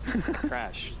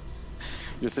 Crashed.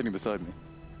 You're sitting beside me.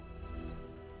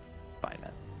 Fine,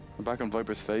 man. I'm back on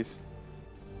Viper's face.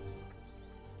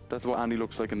 That's what Andy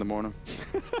looks like in the morning.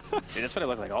 Dude, that's what I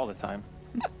look like all the time.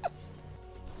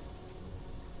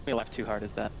 We laughed too hard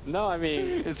at that. No, I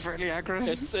mean, It's fairly accurate.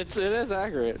 it is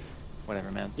accurate.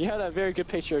 Whatever, man. You had a very good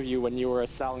picture of you when you were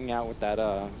selling out with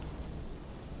that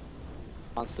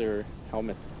monster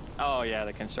helmet. Oh, yeah,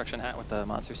 the construction hat with the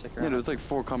monster sticker Yeah, on there it. was like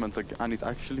 4 comments like, Andy's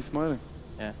actually smiling.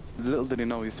 Yeah. Little did he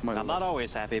know he's smiling. I'm not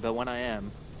always happy, but when I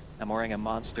am, I'm wearing a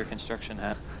monster construction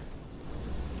hat.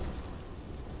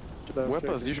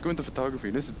 Weapons, you should go into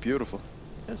photography. This is beautiful.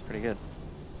 That's pretty good.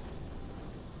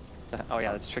 Oh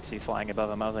yeah, that's Trixie flying above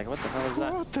him. I was like, what the hell is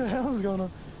that? What the hell is going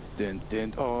on? Dun,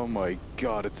 dun. Oh my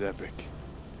god, it's epic.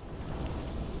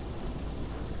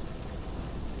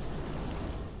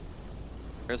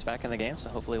 Era's back in the game, so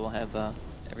hopefully we'll have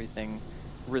everything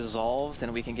resolved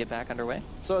and we can get back underway.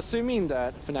 So assuming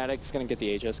that Fnatic's going to get the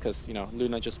Aegis, because, you know,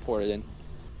 Luna just poured it in.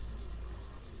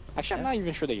 Actually, I'm Yeah. not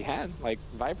even sure they can. Like,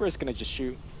 Viper is going to just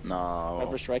shoot No.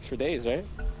 Viper strikes for days, right?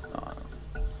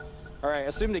 All right,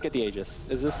 assume they get the Aegis.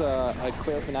 Is this a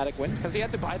clear Fnatic win? Because he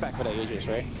had to buy back for the Aegis,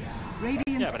 right? Radiant's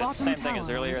Yeah, but it's the bottom same thing as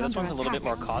tower earlier. is This under one's a little bit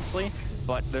attack. more costly,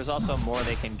 but there's also more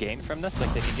they can gain from this.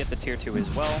 Like they can get the tier 2 as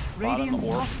well, bottom Radiant's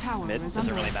or top tower mid. is Doesn't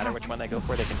under really matter attack. which one they go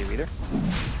for. They can do either.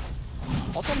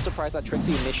 Also, I'm surprised that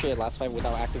Trixie initiated last fight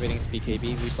without activating his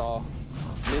BKB. We saw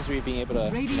Misery being able to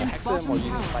Radiant's hex him or bottom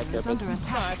using tower Spike is Purpose. under No, I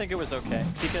attack. think it was okay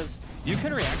because you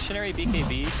can reactionary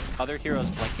BKB other heroes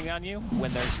blinking on you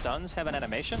when their stuns have an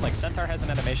animation. Like Centaur has an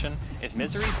animation. If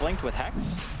Misery blinked with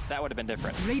Hex, that would have been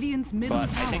different. Radiant's middle But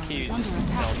I tower think he is just under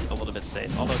attack. felt a little bit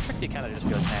safe. Although Trixie kind of just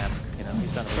goes ham. You know,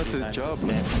 he's done it a That's few his times job. in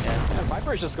this game. Yeah. Yeah,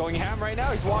 Viper is just going ham right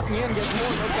now. He's walking in, gets more,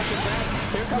 no questions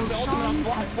asked. Here comes the ultimate on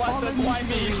Flash. Flash, that's why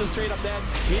me. He's just straight up dead.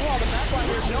 Meanwhile, the backline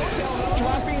here, no tail,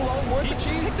 dropping low. Where's the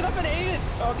cheese? Picked it up and ate it.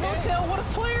 Okay. No tail, what a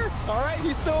player. All right,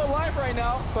 he's still alive right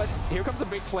now, but here comes a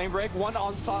big flame break. One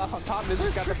on top,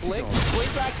 Misery's got the blink.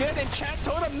 Blink back in, and Chat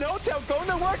Totem, no tail, going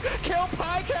to work. Kill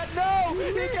Pycat, no!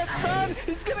 He gets stunned.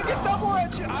 He's gonna get double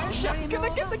edge. Iron Shot's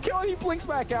gonna get the kill, and he blinks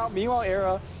back out. Meanwhile,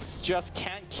 Era just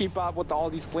can't keep up with all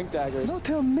these blink daggers. No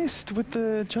tail missed with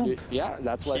the jump. Yeah,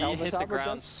 that's what He Helmet hit the Topper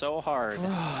ground does. so hard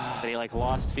that he like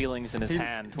lost feelings in his He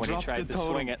hand when he dropped tried the to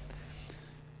swing totem. it.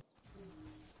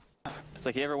 It's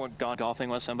like you ever gone golfing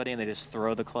with somebody and they just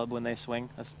throw the club when they swing?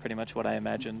 That's pretty much what I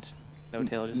imagined No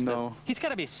Tail just No. did. He's got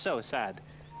to be so sad.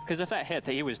 Because if that hit,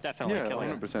 he was definitely Yeah, killing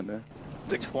 100% there.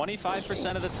 it.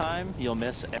 25% of the time, you'll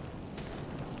miss every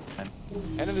time.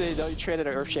 End of the day, though, you traded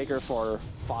an Earthshaker for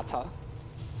Fata.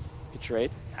 Good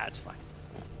trade. That's fine.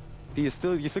 You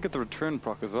still get the return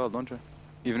proc as well, don't you?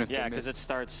 Even if Yeah, they because miss. it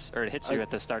starts, or it hits you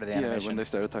at the start of the Yeah, animation. when they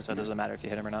start attacking. So it doesn't matter if you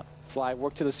hit him or not. Fly,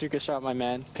 work to the Suka shot, my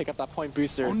man. Pick up that point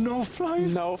booster. Oh no,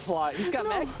 flies! No Fly. He's got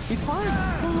mech. He's fine.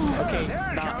 Okay,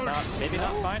 maybe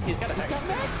not fine. He's got a hex.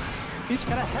 He's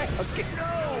got a hex. Okay.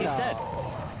 He's dead.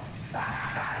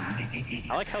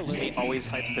 I like how Lumi always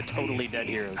hypes the totally dead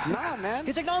heroes. Nah, man.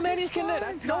 He's like, no man, he's gonna.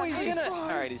 No, he's gonna. fine. All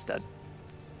right, he's dead.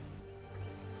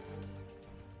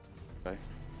 Okay.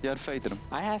 You had faith in him.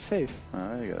 I have faith.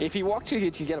 Alright, you got it. If he walked to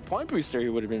you to get a point booster, he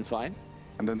would have been fine.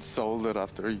 And then sold it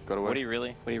after he got away. Would he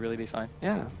really be fine?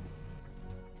 Yeah.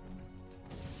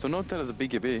 So note that as a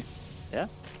BKB. Yeah,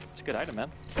 it's a good item,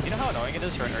 man. You know how annoying it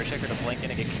is for an Earthshaker to blink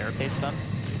in and get carapace done?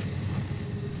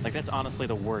 Like, that's honestly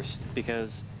the worst,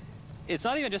 because it's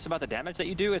not even just about the damage that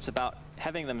you do, it's about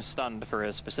having them stunned for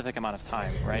a specific amount of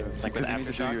time, right? Yeah, like because with you need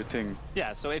to do Aftershock. your thing.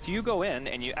 Yeah, so if you go in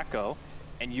and you echo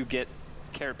and you get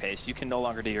carapace, you can no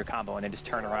longer do your combo and they just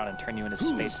turn around and turn you into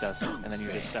space dust, and then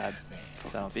you're just sad.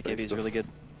 So BKB is really good.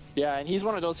 Yeah, and he's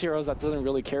one of those heroes that doesn't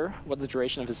really care what the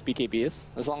duration of his BKB is,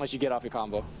 as long as you get off your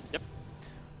combo. Yep.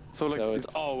 So like, So it's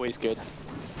always good.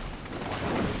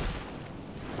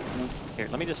 Here,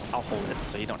 let me just, I'll hold it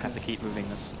so you don't have to keep moving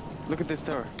this. look at this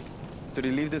tower. Did he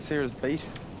leave this here as bait?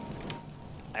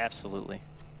 Absolutely.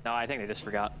 No, I think they just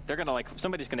forgot. They're gonna like,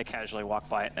 somebody's gonna casually walk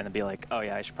by it and then be like, oh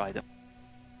yeah, I should probably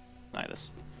deny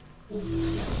this.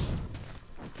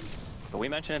 But we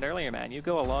mentioned it earlier, man. You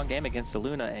go a long game against the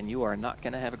Luna and you are not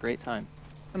gonna have a great time.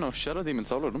 I don't know, Shadow Demon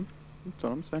soloed him. That's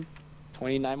what I'm saying.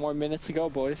 29 more minutes to go,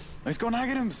 boys. He's going to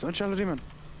get him, son Shadow Demon.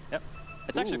 Yep.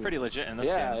 It's actually Ooh. pretty legit in this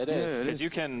game. Yeah, it is. Yeah, it Because is. you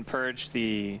can purge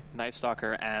the Night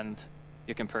Stalker and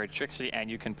you can purge Trixie and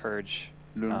you can purge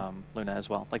Luna. Luna as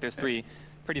well. Like there's 3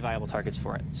 pretty viable targets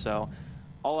for it. So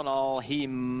all in all, he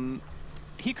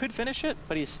could finish it,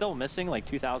 but he's still missing like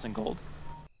 2,000 gold.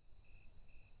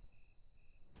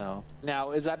 So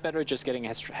Now, is that better just getting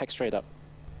Hex straight up?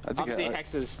 I think Obviously,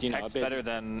 Hex is, you know, Hex a bit better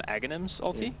than Aghanim's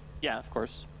ulti? Yeah, of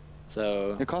course.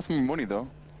 So it costs more money though,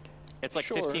 It's like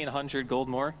Sure. 1,500 gold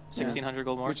more, 1,600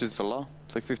 gold more. which is a lot.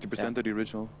 It's like 50% of the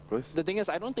original price. the thing is,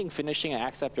 I don't think finishing an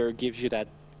Acceptor gives you that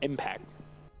impact.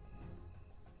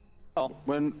 Well,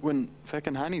 When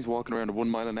fucking Hanny's walking around at 1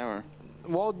 mile an hour.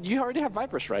 Well, you already have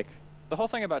Viper Strike. the whole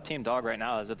thing about Team Dog right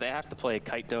now is that they have to play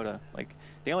kite Dota. Like,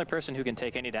 the only person who can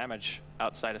take any damage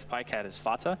outside of Pycat is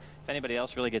Fata. If anybody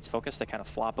else really gets focused, they kind of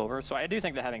flop over. So I do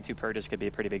think that having 2 purges could be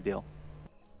a pretty big deal.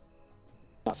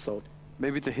 Not so.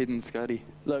 Maybe it's a hidden Scotty.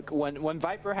 Look, when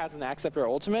Viper has an Acceptor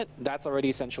ultimate, that's already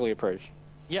essentially a purge.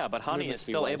 Yeah, but Hani Movement is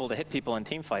still speed-wise. able to hit people in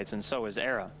team fights, and so is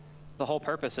Era. The whole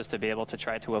purpose is to be able to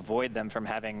try to avoid them from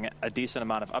having a decent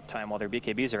amount of uptime while their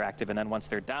BKBs are active, and then once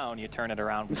they're down, you turn it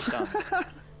around with stuns.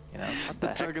 You know, what the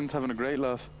heck? Dragon's having a great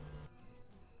laugh.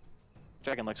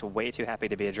 Dragon looks way too happy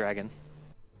to be a dragon.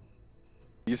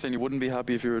 You saying you wouldn't be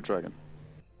happy if you were a dragon?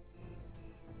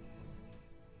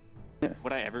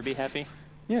 Would I ever be happy?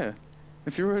 Yeah,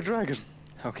 if you were a dragon.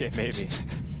 Okay, maybe.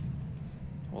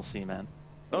 We'll see, man.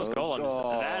 Those Oh, golems,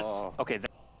 oh. that's... Okay,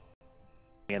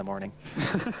 in the morning.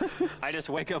 I just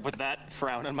wake up with that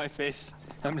frown on my face.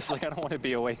 I'm just like, I don't want to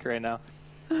be awake right now.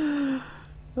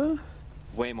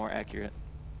 Way more accurate.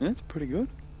 That's pretty good.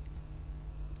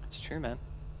 It's true, man.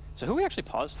 So who are we actually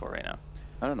paused for right now?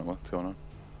 I don't know what's going on.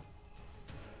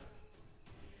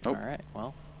 Oh, All right,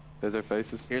 well, there's our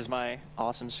faces. here's my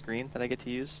awesome screen that I get to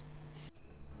use.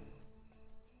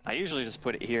 I usually just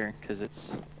put it here because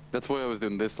it's, That's why I was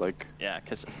doing this, like, yeah,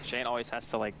 because Shane always has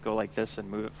to like go like this and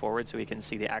move it forward so he can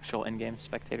see the actual in-game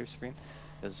spectator screen,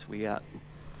 because we got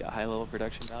high level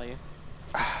production value.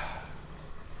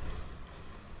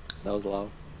 That was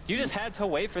loud. You just had to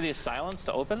wait for the silence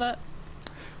to open that?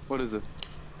 what is it?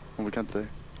 Well, we can't say.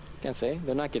 Can't say.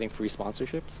 They're not getting free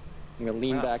sponsorships. I'm gonna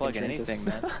lean We're not back and plugging drink anything,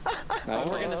 this. man. All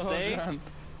we're gonna say, Jan.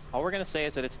 all we're gonna say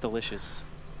is that it's delicious.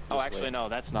 Oh, Just actually, wait. no,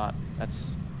 that's not.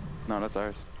 That's No, that's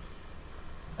ours.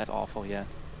 awful. Yeah,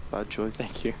 Bad choice.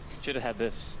 Thank you. should have had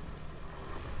this.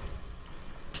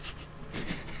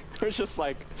 It's just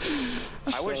like.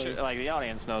 I wish like the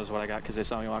audience knows what I got because they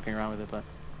saw me walking around with it, but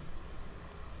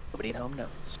nobody at home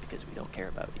knows because we don't care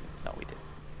about you. No, we do.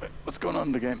 What's going on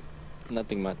in the game?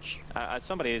 Nothing much.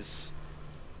 Somebody's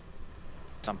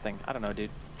something. I don't know, dude.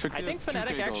 Trixie I think has 2K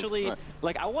Fnatic gold. actually, Right.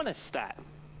 like, I want a stat.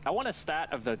 I want a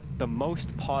stat of the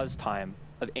most pause time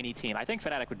of any team. I think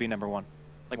Fnatic would be #1,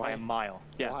 like by Why? a mile.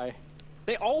 Yeah. Why?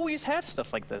 They always have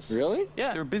stuff like this. Really?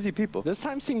 Yeah. They're busy people. This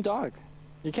time Team Dog.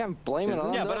 You can't blame it Is it?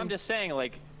 on Yeah, them. but I'm just saying,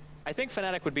 like, I think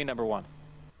Fnatic would be #1.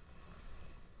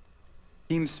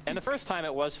 Teams. And the first time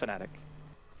it was Fnatic.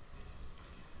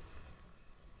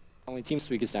 Only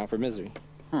TeamSpeak is down for Misery.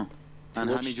 Huh. And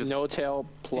Which Hanny just no tail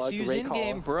plug Just use recall.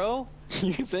 in-game, bro.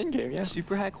 Use in-game, yeah.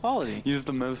 Super high quality. used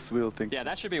the mouse wheel thing. Yeah,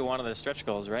 that should be one of the stretch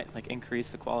goals, right? Like, increase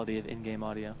the quality of in-game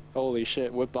audio. Holy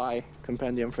shit, would buy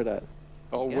Compendium for that.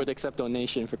 Or Yeah. would accept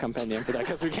donation for Compendium for that,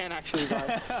 because we can't actually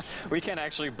buy. We can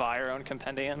actually buy our own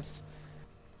compendiums.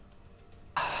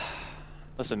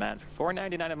 Listen, man, for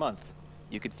 $4.99 a month,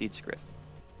 you could feed Scriff.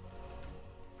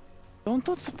 Don't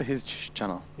sub to his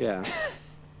channel. Yeah.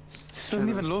 He doesn't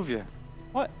even love you.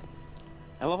 What?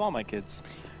 I love all my kids.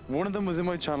 One of them was in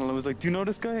my channel and was like, do you know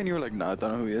this guy? And you were like, nah, I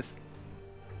don't know who he is.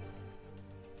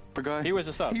 The guy. He was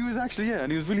a sub. He was actually, yeah,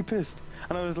 and he was really pissed.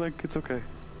 And I was like, it's okay.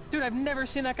 Dude, I've never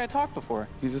seen that guy talk before.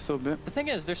 He's a sub, yeah. The thing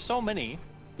is, there's so many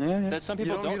Yeah. that some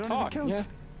people don't even talk. count. Yeah.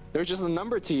 They're just a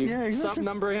number to you. Yeah, exactly. Sub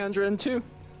number 102.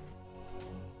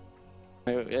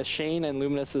 At Shane and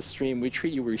Luminous' stream, we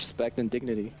treat you with respect and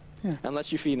dignity. Yeah.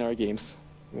 Unless you feed in our games,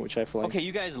 which I feel like. Okay,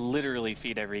 you guys literally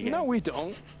feed every game. No, we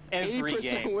don't. Every 80%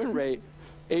 game. win rate.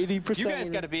 80%. You guys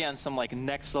got to be on some like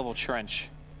next level trench.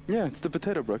 Yeah, it's the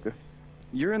potato bracket.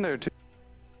 You're in there too.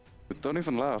 Don't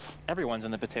even laugh. Everyone's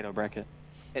in the potato bracket.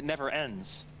 It never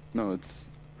ends. No, it's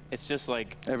It's just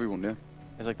like everyone, yeah.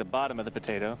 there's like the bottom of the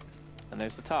potato, and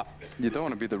there's the top. You don't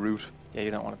want to be the root. Yeah,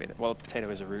 you don't want to be the. Well, potato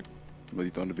is a root. Well,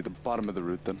 you don't want to be the bottom of the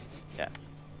root then. Yeah.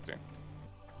 Sure.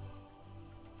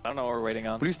 I don't know what we're waiting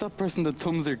on. Will you stop pressing the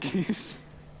thumbs or keys?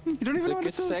 You don't It's even a know what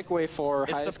good it does. segue for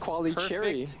It's highest the quality perfect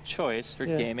cherry. choice for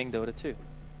Yeah. gaming Dota 2.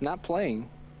 Not playing,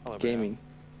 Hello, gaming.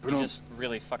 You No. just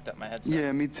really fucked up my headset.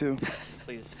 Yeah, me too.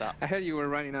 Please stop. I heard you were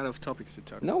running out of topics to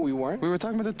talk. No, we weren't. We were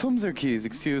talking about the thumbs or keys,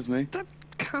 excuse me. That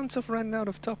counts of running out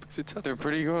of topics to talk. They're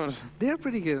pretty good. They're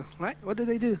pretty good, right? What did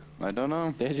they do? I don't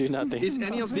know. They do nothing. Is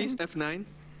any of these F9?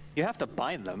 You have to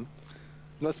bind them.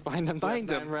 Let's bind them. to Bind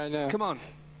F9 them right now. Come on.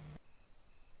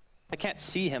 I can't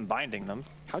see him binding them.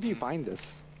 How do you bind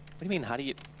this? What do you mean? How do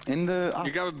you? In the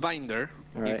You got a binder.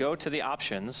 All You right. go to the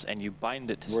options and you bind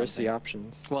it to Where's something. the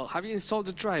options? Well, have you installed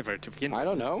the driver to begin I with?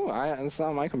 don't know. It's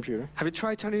not my computer. Have you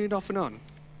tried turning it off and on?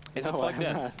 Is it No, plugged I'm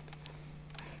in? not.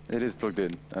 It is plugged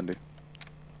in, Andy.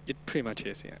 It pretty much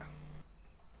is, yeah.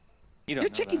 You don't You're know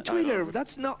checking that. Twitter.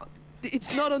 That's not.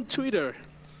 It's not on Twitter.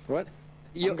 What?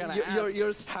 You're, I'm gonna you're,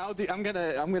 ask, how do I'm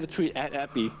gonna tweet at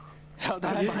Epi. How do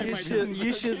I bind you my should thumbs?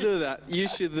 you should do that. You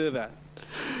should do that.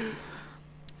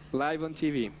 Live on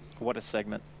TV. What a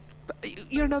segment.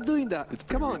 You're not doing that.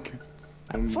 Come on.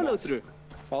 I'm Follow through.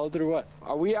 Follow through what?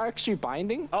 Are we actually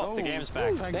binding? Oh, the game's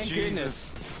back. Thank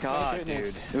goodness. God, Thank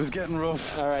goodness. dude. It was getting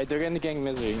rough. All right, they're gonna gang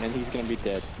misery, and he's gonna be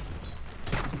dead.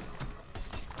 I'm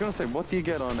gonna say, what do you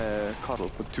get on a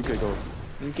Coddle with 2k gold?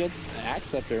 You get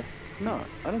Acceptor, No,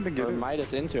 I don't think you or do.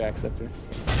 Midas into Acceptor.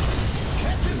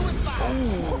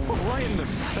 Right in the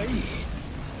face.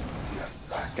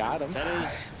 Got him. That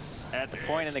is at the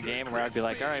point in the game where I'd be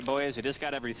like, all right, boys, you just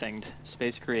got everything.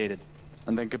 Space created.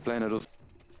 And then complain at us.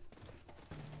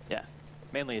 Yeah,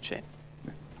 mainly a chain.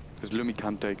 Because Lumi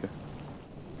can't take it.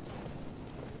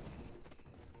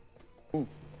 Ooh.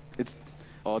 It's...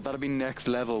 Oh, that'd be next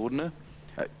level, wouldn't it?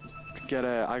 Get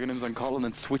Aghanims on Coddle and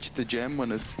then switch the gem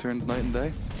when it turns night and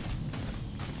day.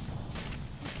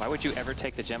 Why would you ever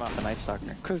take the gem off the Night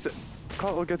Stalker? Because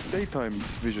Coddle gets daytime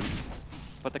vision.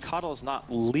 But the Coddle's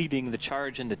not leading the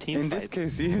charge into team In fights. this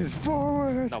case, he is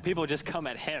forward. No, people just come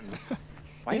at him.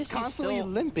 Why He's is he constantly still...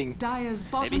 limping. Dire's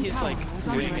bottom Maybe he's tower like is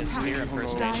under doing his attack. spear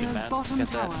impersonation, Dire's man. bottom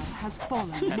He's got tower that has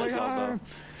fallen. tennis my elbow. arm.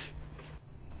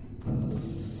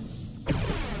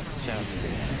 Shout out to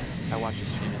Freeman. I watched his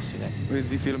stream yesterday. Is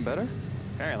he feeling better?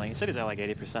 Apparently, he said he's at like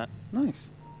 80%. Nice.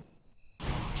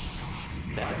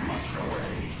 Dead.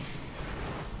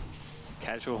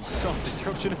 Casual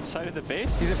self-destruction inside of the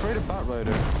base? He's afraid of Bat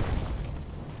Rider.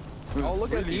 Oh,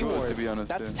 look at Really good, E-Ward. to be honest.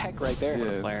 That's yeah. tech right there.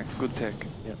 Yeah, player. good tech.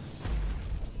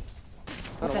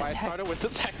 I don't know why I started with the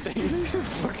tech thing.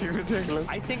 It's fucking ridiculous.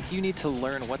 I think you need to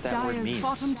learn what that word Dire's means.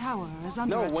 bottom tower is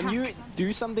under No, attack. when you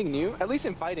do something new, at least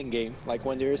in fighting game, like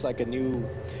when there's like a new,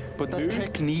 But that's Move.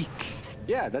 technique.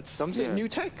 yeah, that's something Yeah. new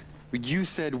tech. You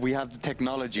said we have the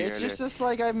technology It's earlier. just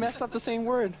like I messed up the same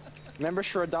word. Remember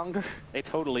Shredonger? They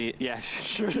totally, yeah,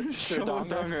 Throw a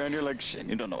dinger and you're like, shit,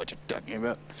 you don't know what you're talking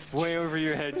about. way over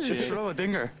your head, Just shit. throw a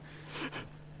dinger.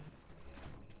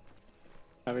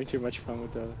 Having too much fun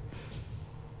with the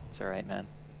It's alright, man.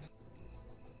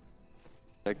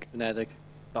 Like, Fnatic.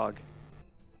 Dog.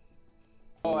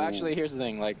 Oh, actually, here's the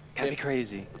thing. Like, Gotta be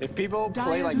crazy. if people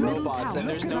play Dire's like middle robots tower and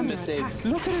there's is no under mistakes,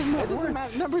 attack. look at his it doesn't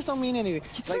matter. Numbers don't mean anything.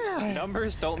 Like,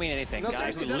 Numbers don't mean anything. No, Guys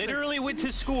seriously, it doesn't. literally went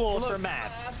to school for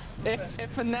math. if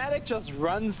Fnatic just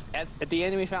runs at the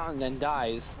enemy fountain and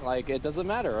dies, like it doesn't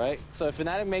matter, right? So if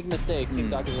Fnatic make a mistake, Team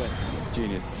Doctors win.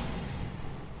 genius.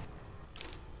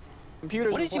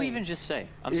 Computers. What are did you playing. even just say?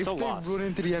 I'm If so they lost. run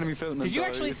into the enemy fountain Did and you die,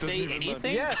 actually it doesn't say even matter.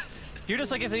 anything? Yes. You're just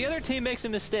like, if the other team makes a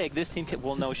mistake, this team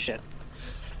will know shit.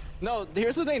 No,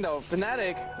 here's the thing though.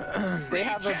 Fnatic, they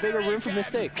have a bigger room for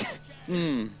mistake.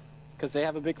 Because they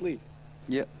have a big lead.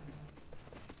 Yeah.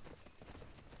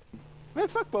 Man,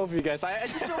 fuck both of you guys. I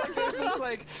just feel like there's this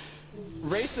like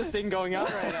racist thing going on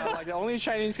right now. Like the only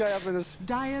Chinese guy up in this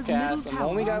Dire's cast, middle and the tower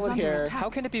only guy is with under hair. attack. How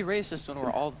can it be racist when we're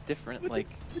all different? Like,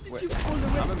 you pull the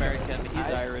I'm race American, he's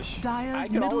I- Irish. I Dire's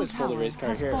could middle always pull the tower race card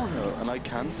has here. fallen. Oh, and I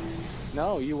can't.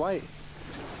 No, you white.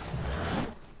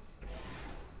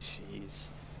 Jeez.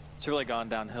 It's really gone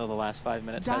downhill the last 5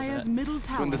 minutes, Dire's hasn't it? middle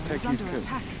tower When the is techies under come,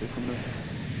 attack. they come down.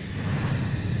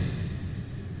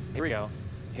 Here we go.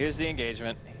 Here's the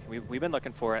engagement. We've been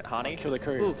looking for it. Hani. Kill the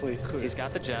courier, please. He's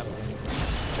got the gem.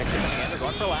 Checks in again. They're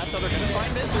going for lasso. They're going to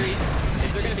find Misery.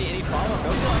 Is there going to be any follow-up?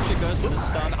 No actually goes for the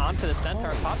stun onto the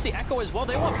Centaur. Pops the Echo as well.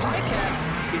 They want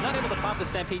Pycat. He's not able to pop the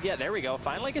Stampede yet. There we go.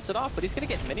 Finally gets it off, but he's going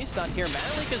to get mini stun here.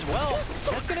 Mana Leak as well.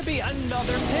 That's going to be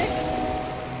another pick.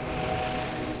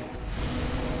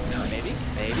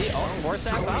 Maybe. Oh, force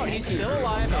that out. He's still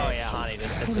alive. Oh yeah, Hani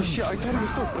just hits Holy him. shit, I thought he was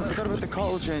stuck, but I forgot about the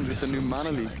call change with the new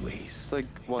Mana Leak. It's like,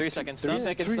 what? 3 seconds stun. 3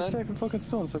 seconds. 3 second fucking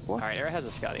stun. It's like, what? All right, Era has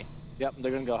a Scotty. Yep,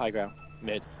 they're gonna go high ground.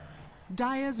 Mid.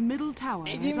 Dire's middle tower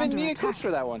They is didn't even under need a attack. clip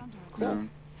for that one. Yeah.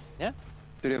 Yeah.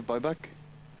 Do they have buyback?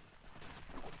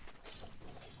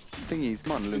 Thingies,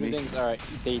 come on, Looney. Things, all right.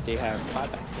 They have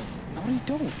buyback. No, they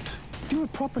don't. Do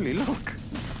it properly, look.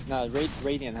 No,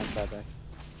 Radiant has buybacks.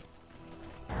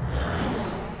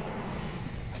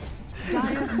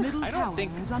 Dire's middle I don't tower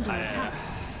think- is under attack.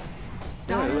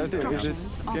 Yeah, Dire's is it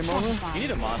structures are game over? You need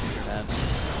fortified. a monster, man.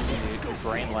 You need a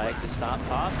brain leg to stop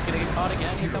Toss. Gonna get caught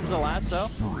again. Here comes the lasso.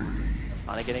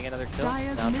 Hani getting another kill.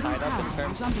 Dire's Now middle tied up in tower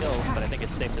terms is of under kills, attack. but I think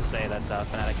it's safe to say that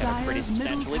Fnatic have a pretty Dire's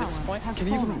middle substantial lead at this tower point. has Can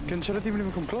fallen. Charlotte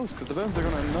even come close? Because the bombs are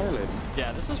gonna annihilate.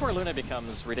 Yeah, this is where Luna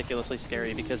becomes ridiculously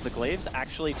scary because the glaives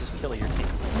actually just kill your team.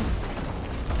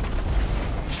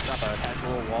 Drop a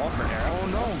casual wall for Era. Oh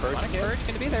no! Verge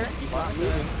gonna be there. He's not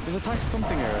moving. He's attacked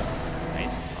something here.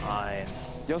 He's fine.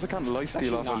 He also can't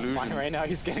lifesteal off Not illusions. fine right now.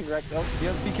 He's getting wrecked up. He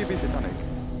has BKB Satanic.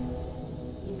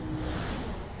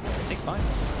 He's fine.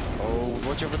 Oh,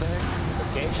 watch out for the Hex.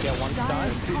 Okay, get one stun.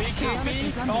 Dire's top tower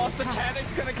is under Oh, attack.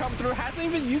 Satanic's gonna come through. Hasn't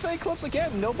even used that Eclipse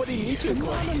again. Nobody needs to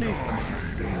Eclipse.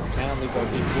 Manly go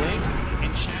big blink.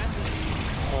 Enchant.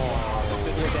 Oh, the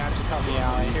physical damage is coming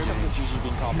out. And here comes the GG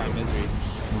being called by Misery.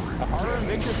 A harder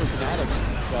victory for Fnatic,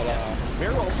 but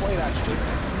very well played actually.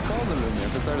 Call the Looney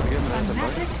at the start of the game and anthem,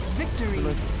 Fnatic right? victory.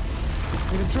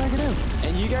 You can drag it out.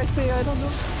 And you guys say I don't know.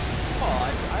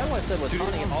 Oh, I always said was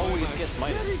Hani always gets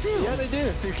minus. Yeah, they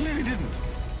do. They clearly didn't.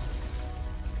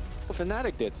 Well,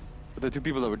 Fnatic did. But the two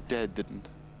people that were dead didn't.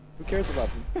 Who cares about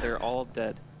them? They're all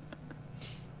dead.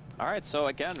 All right, so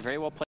again, very well played.